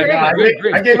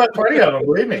 I gave up 20 of them,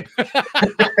 believe me.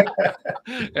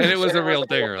 And it was a real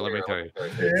dinger, let me tell you. Yeah.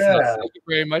 So thank you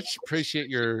very much. Appreciate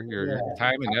your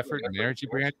time and effort and energy,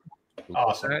 Brand.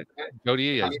 Awesome.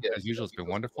 Jody, as usual, it's been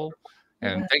wonderful.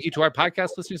 And thank you to our podcast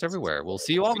listeners everywhere. We'll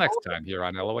see you all next time here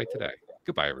on LOA Today.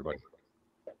 Goodbye, everybody.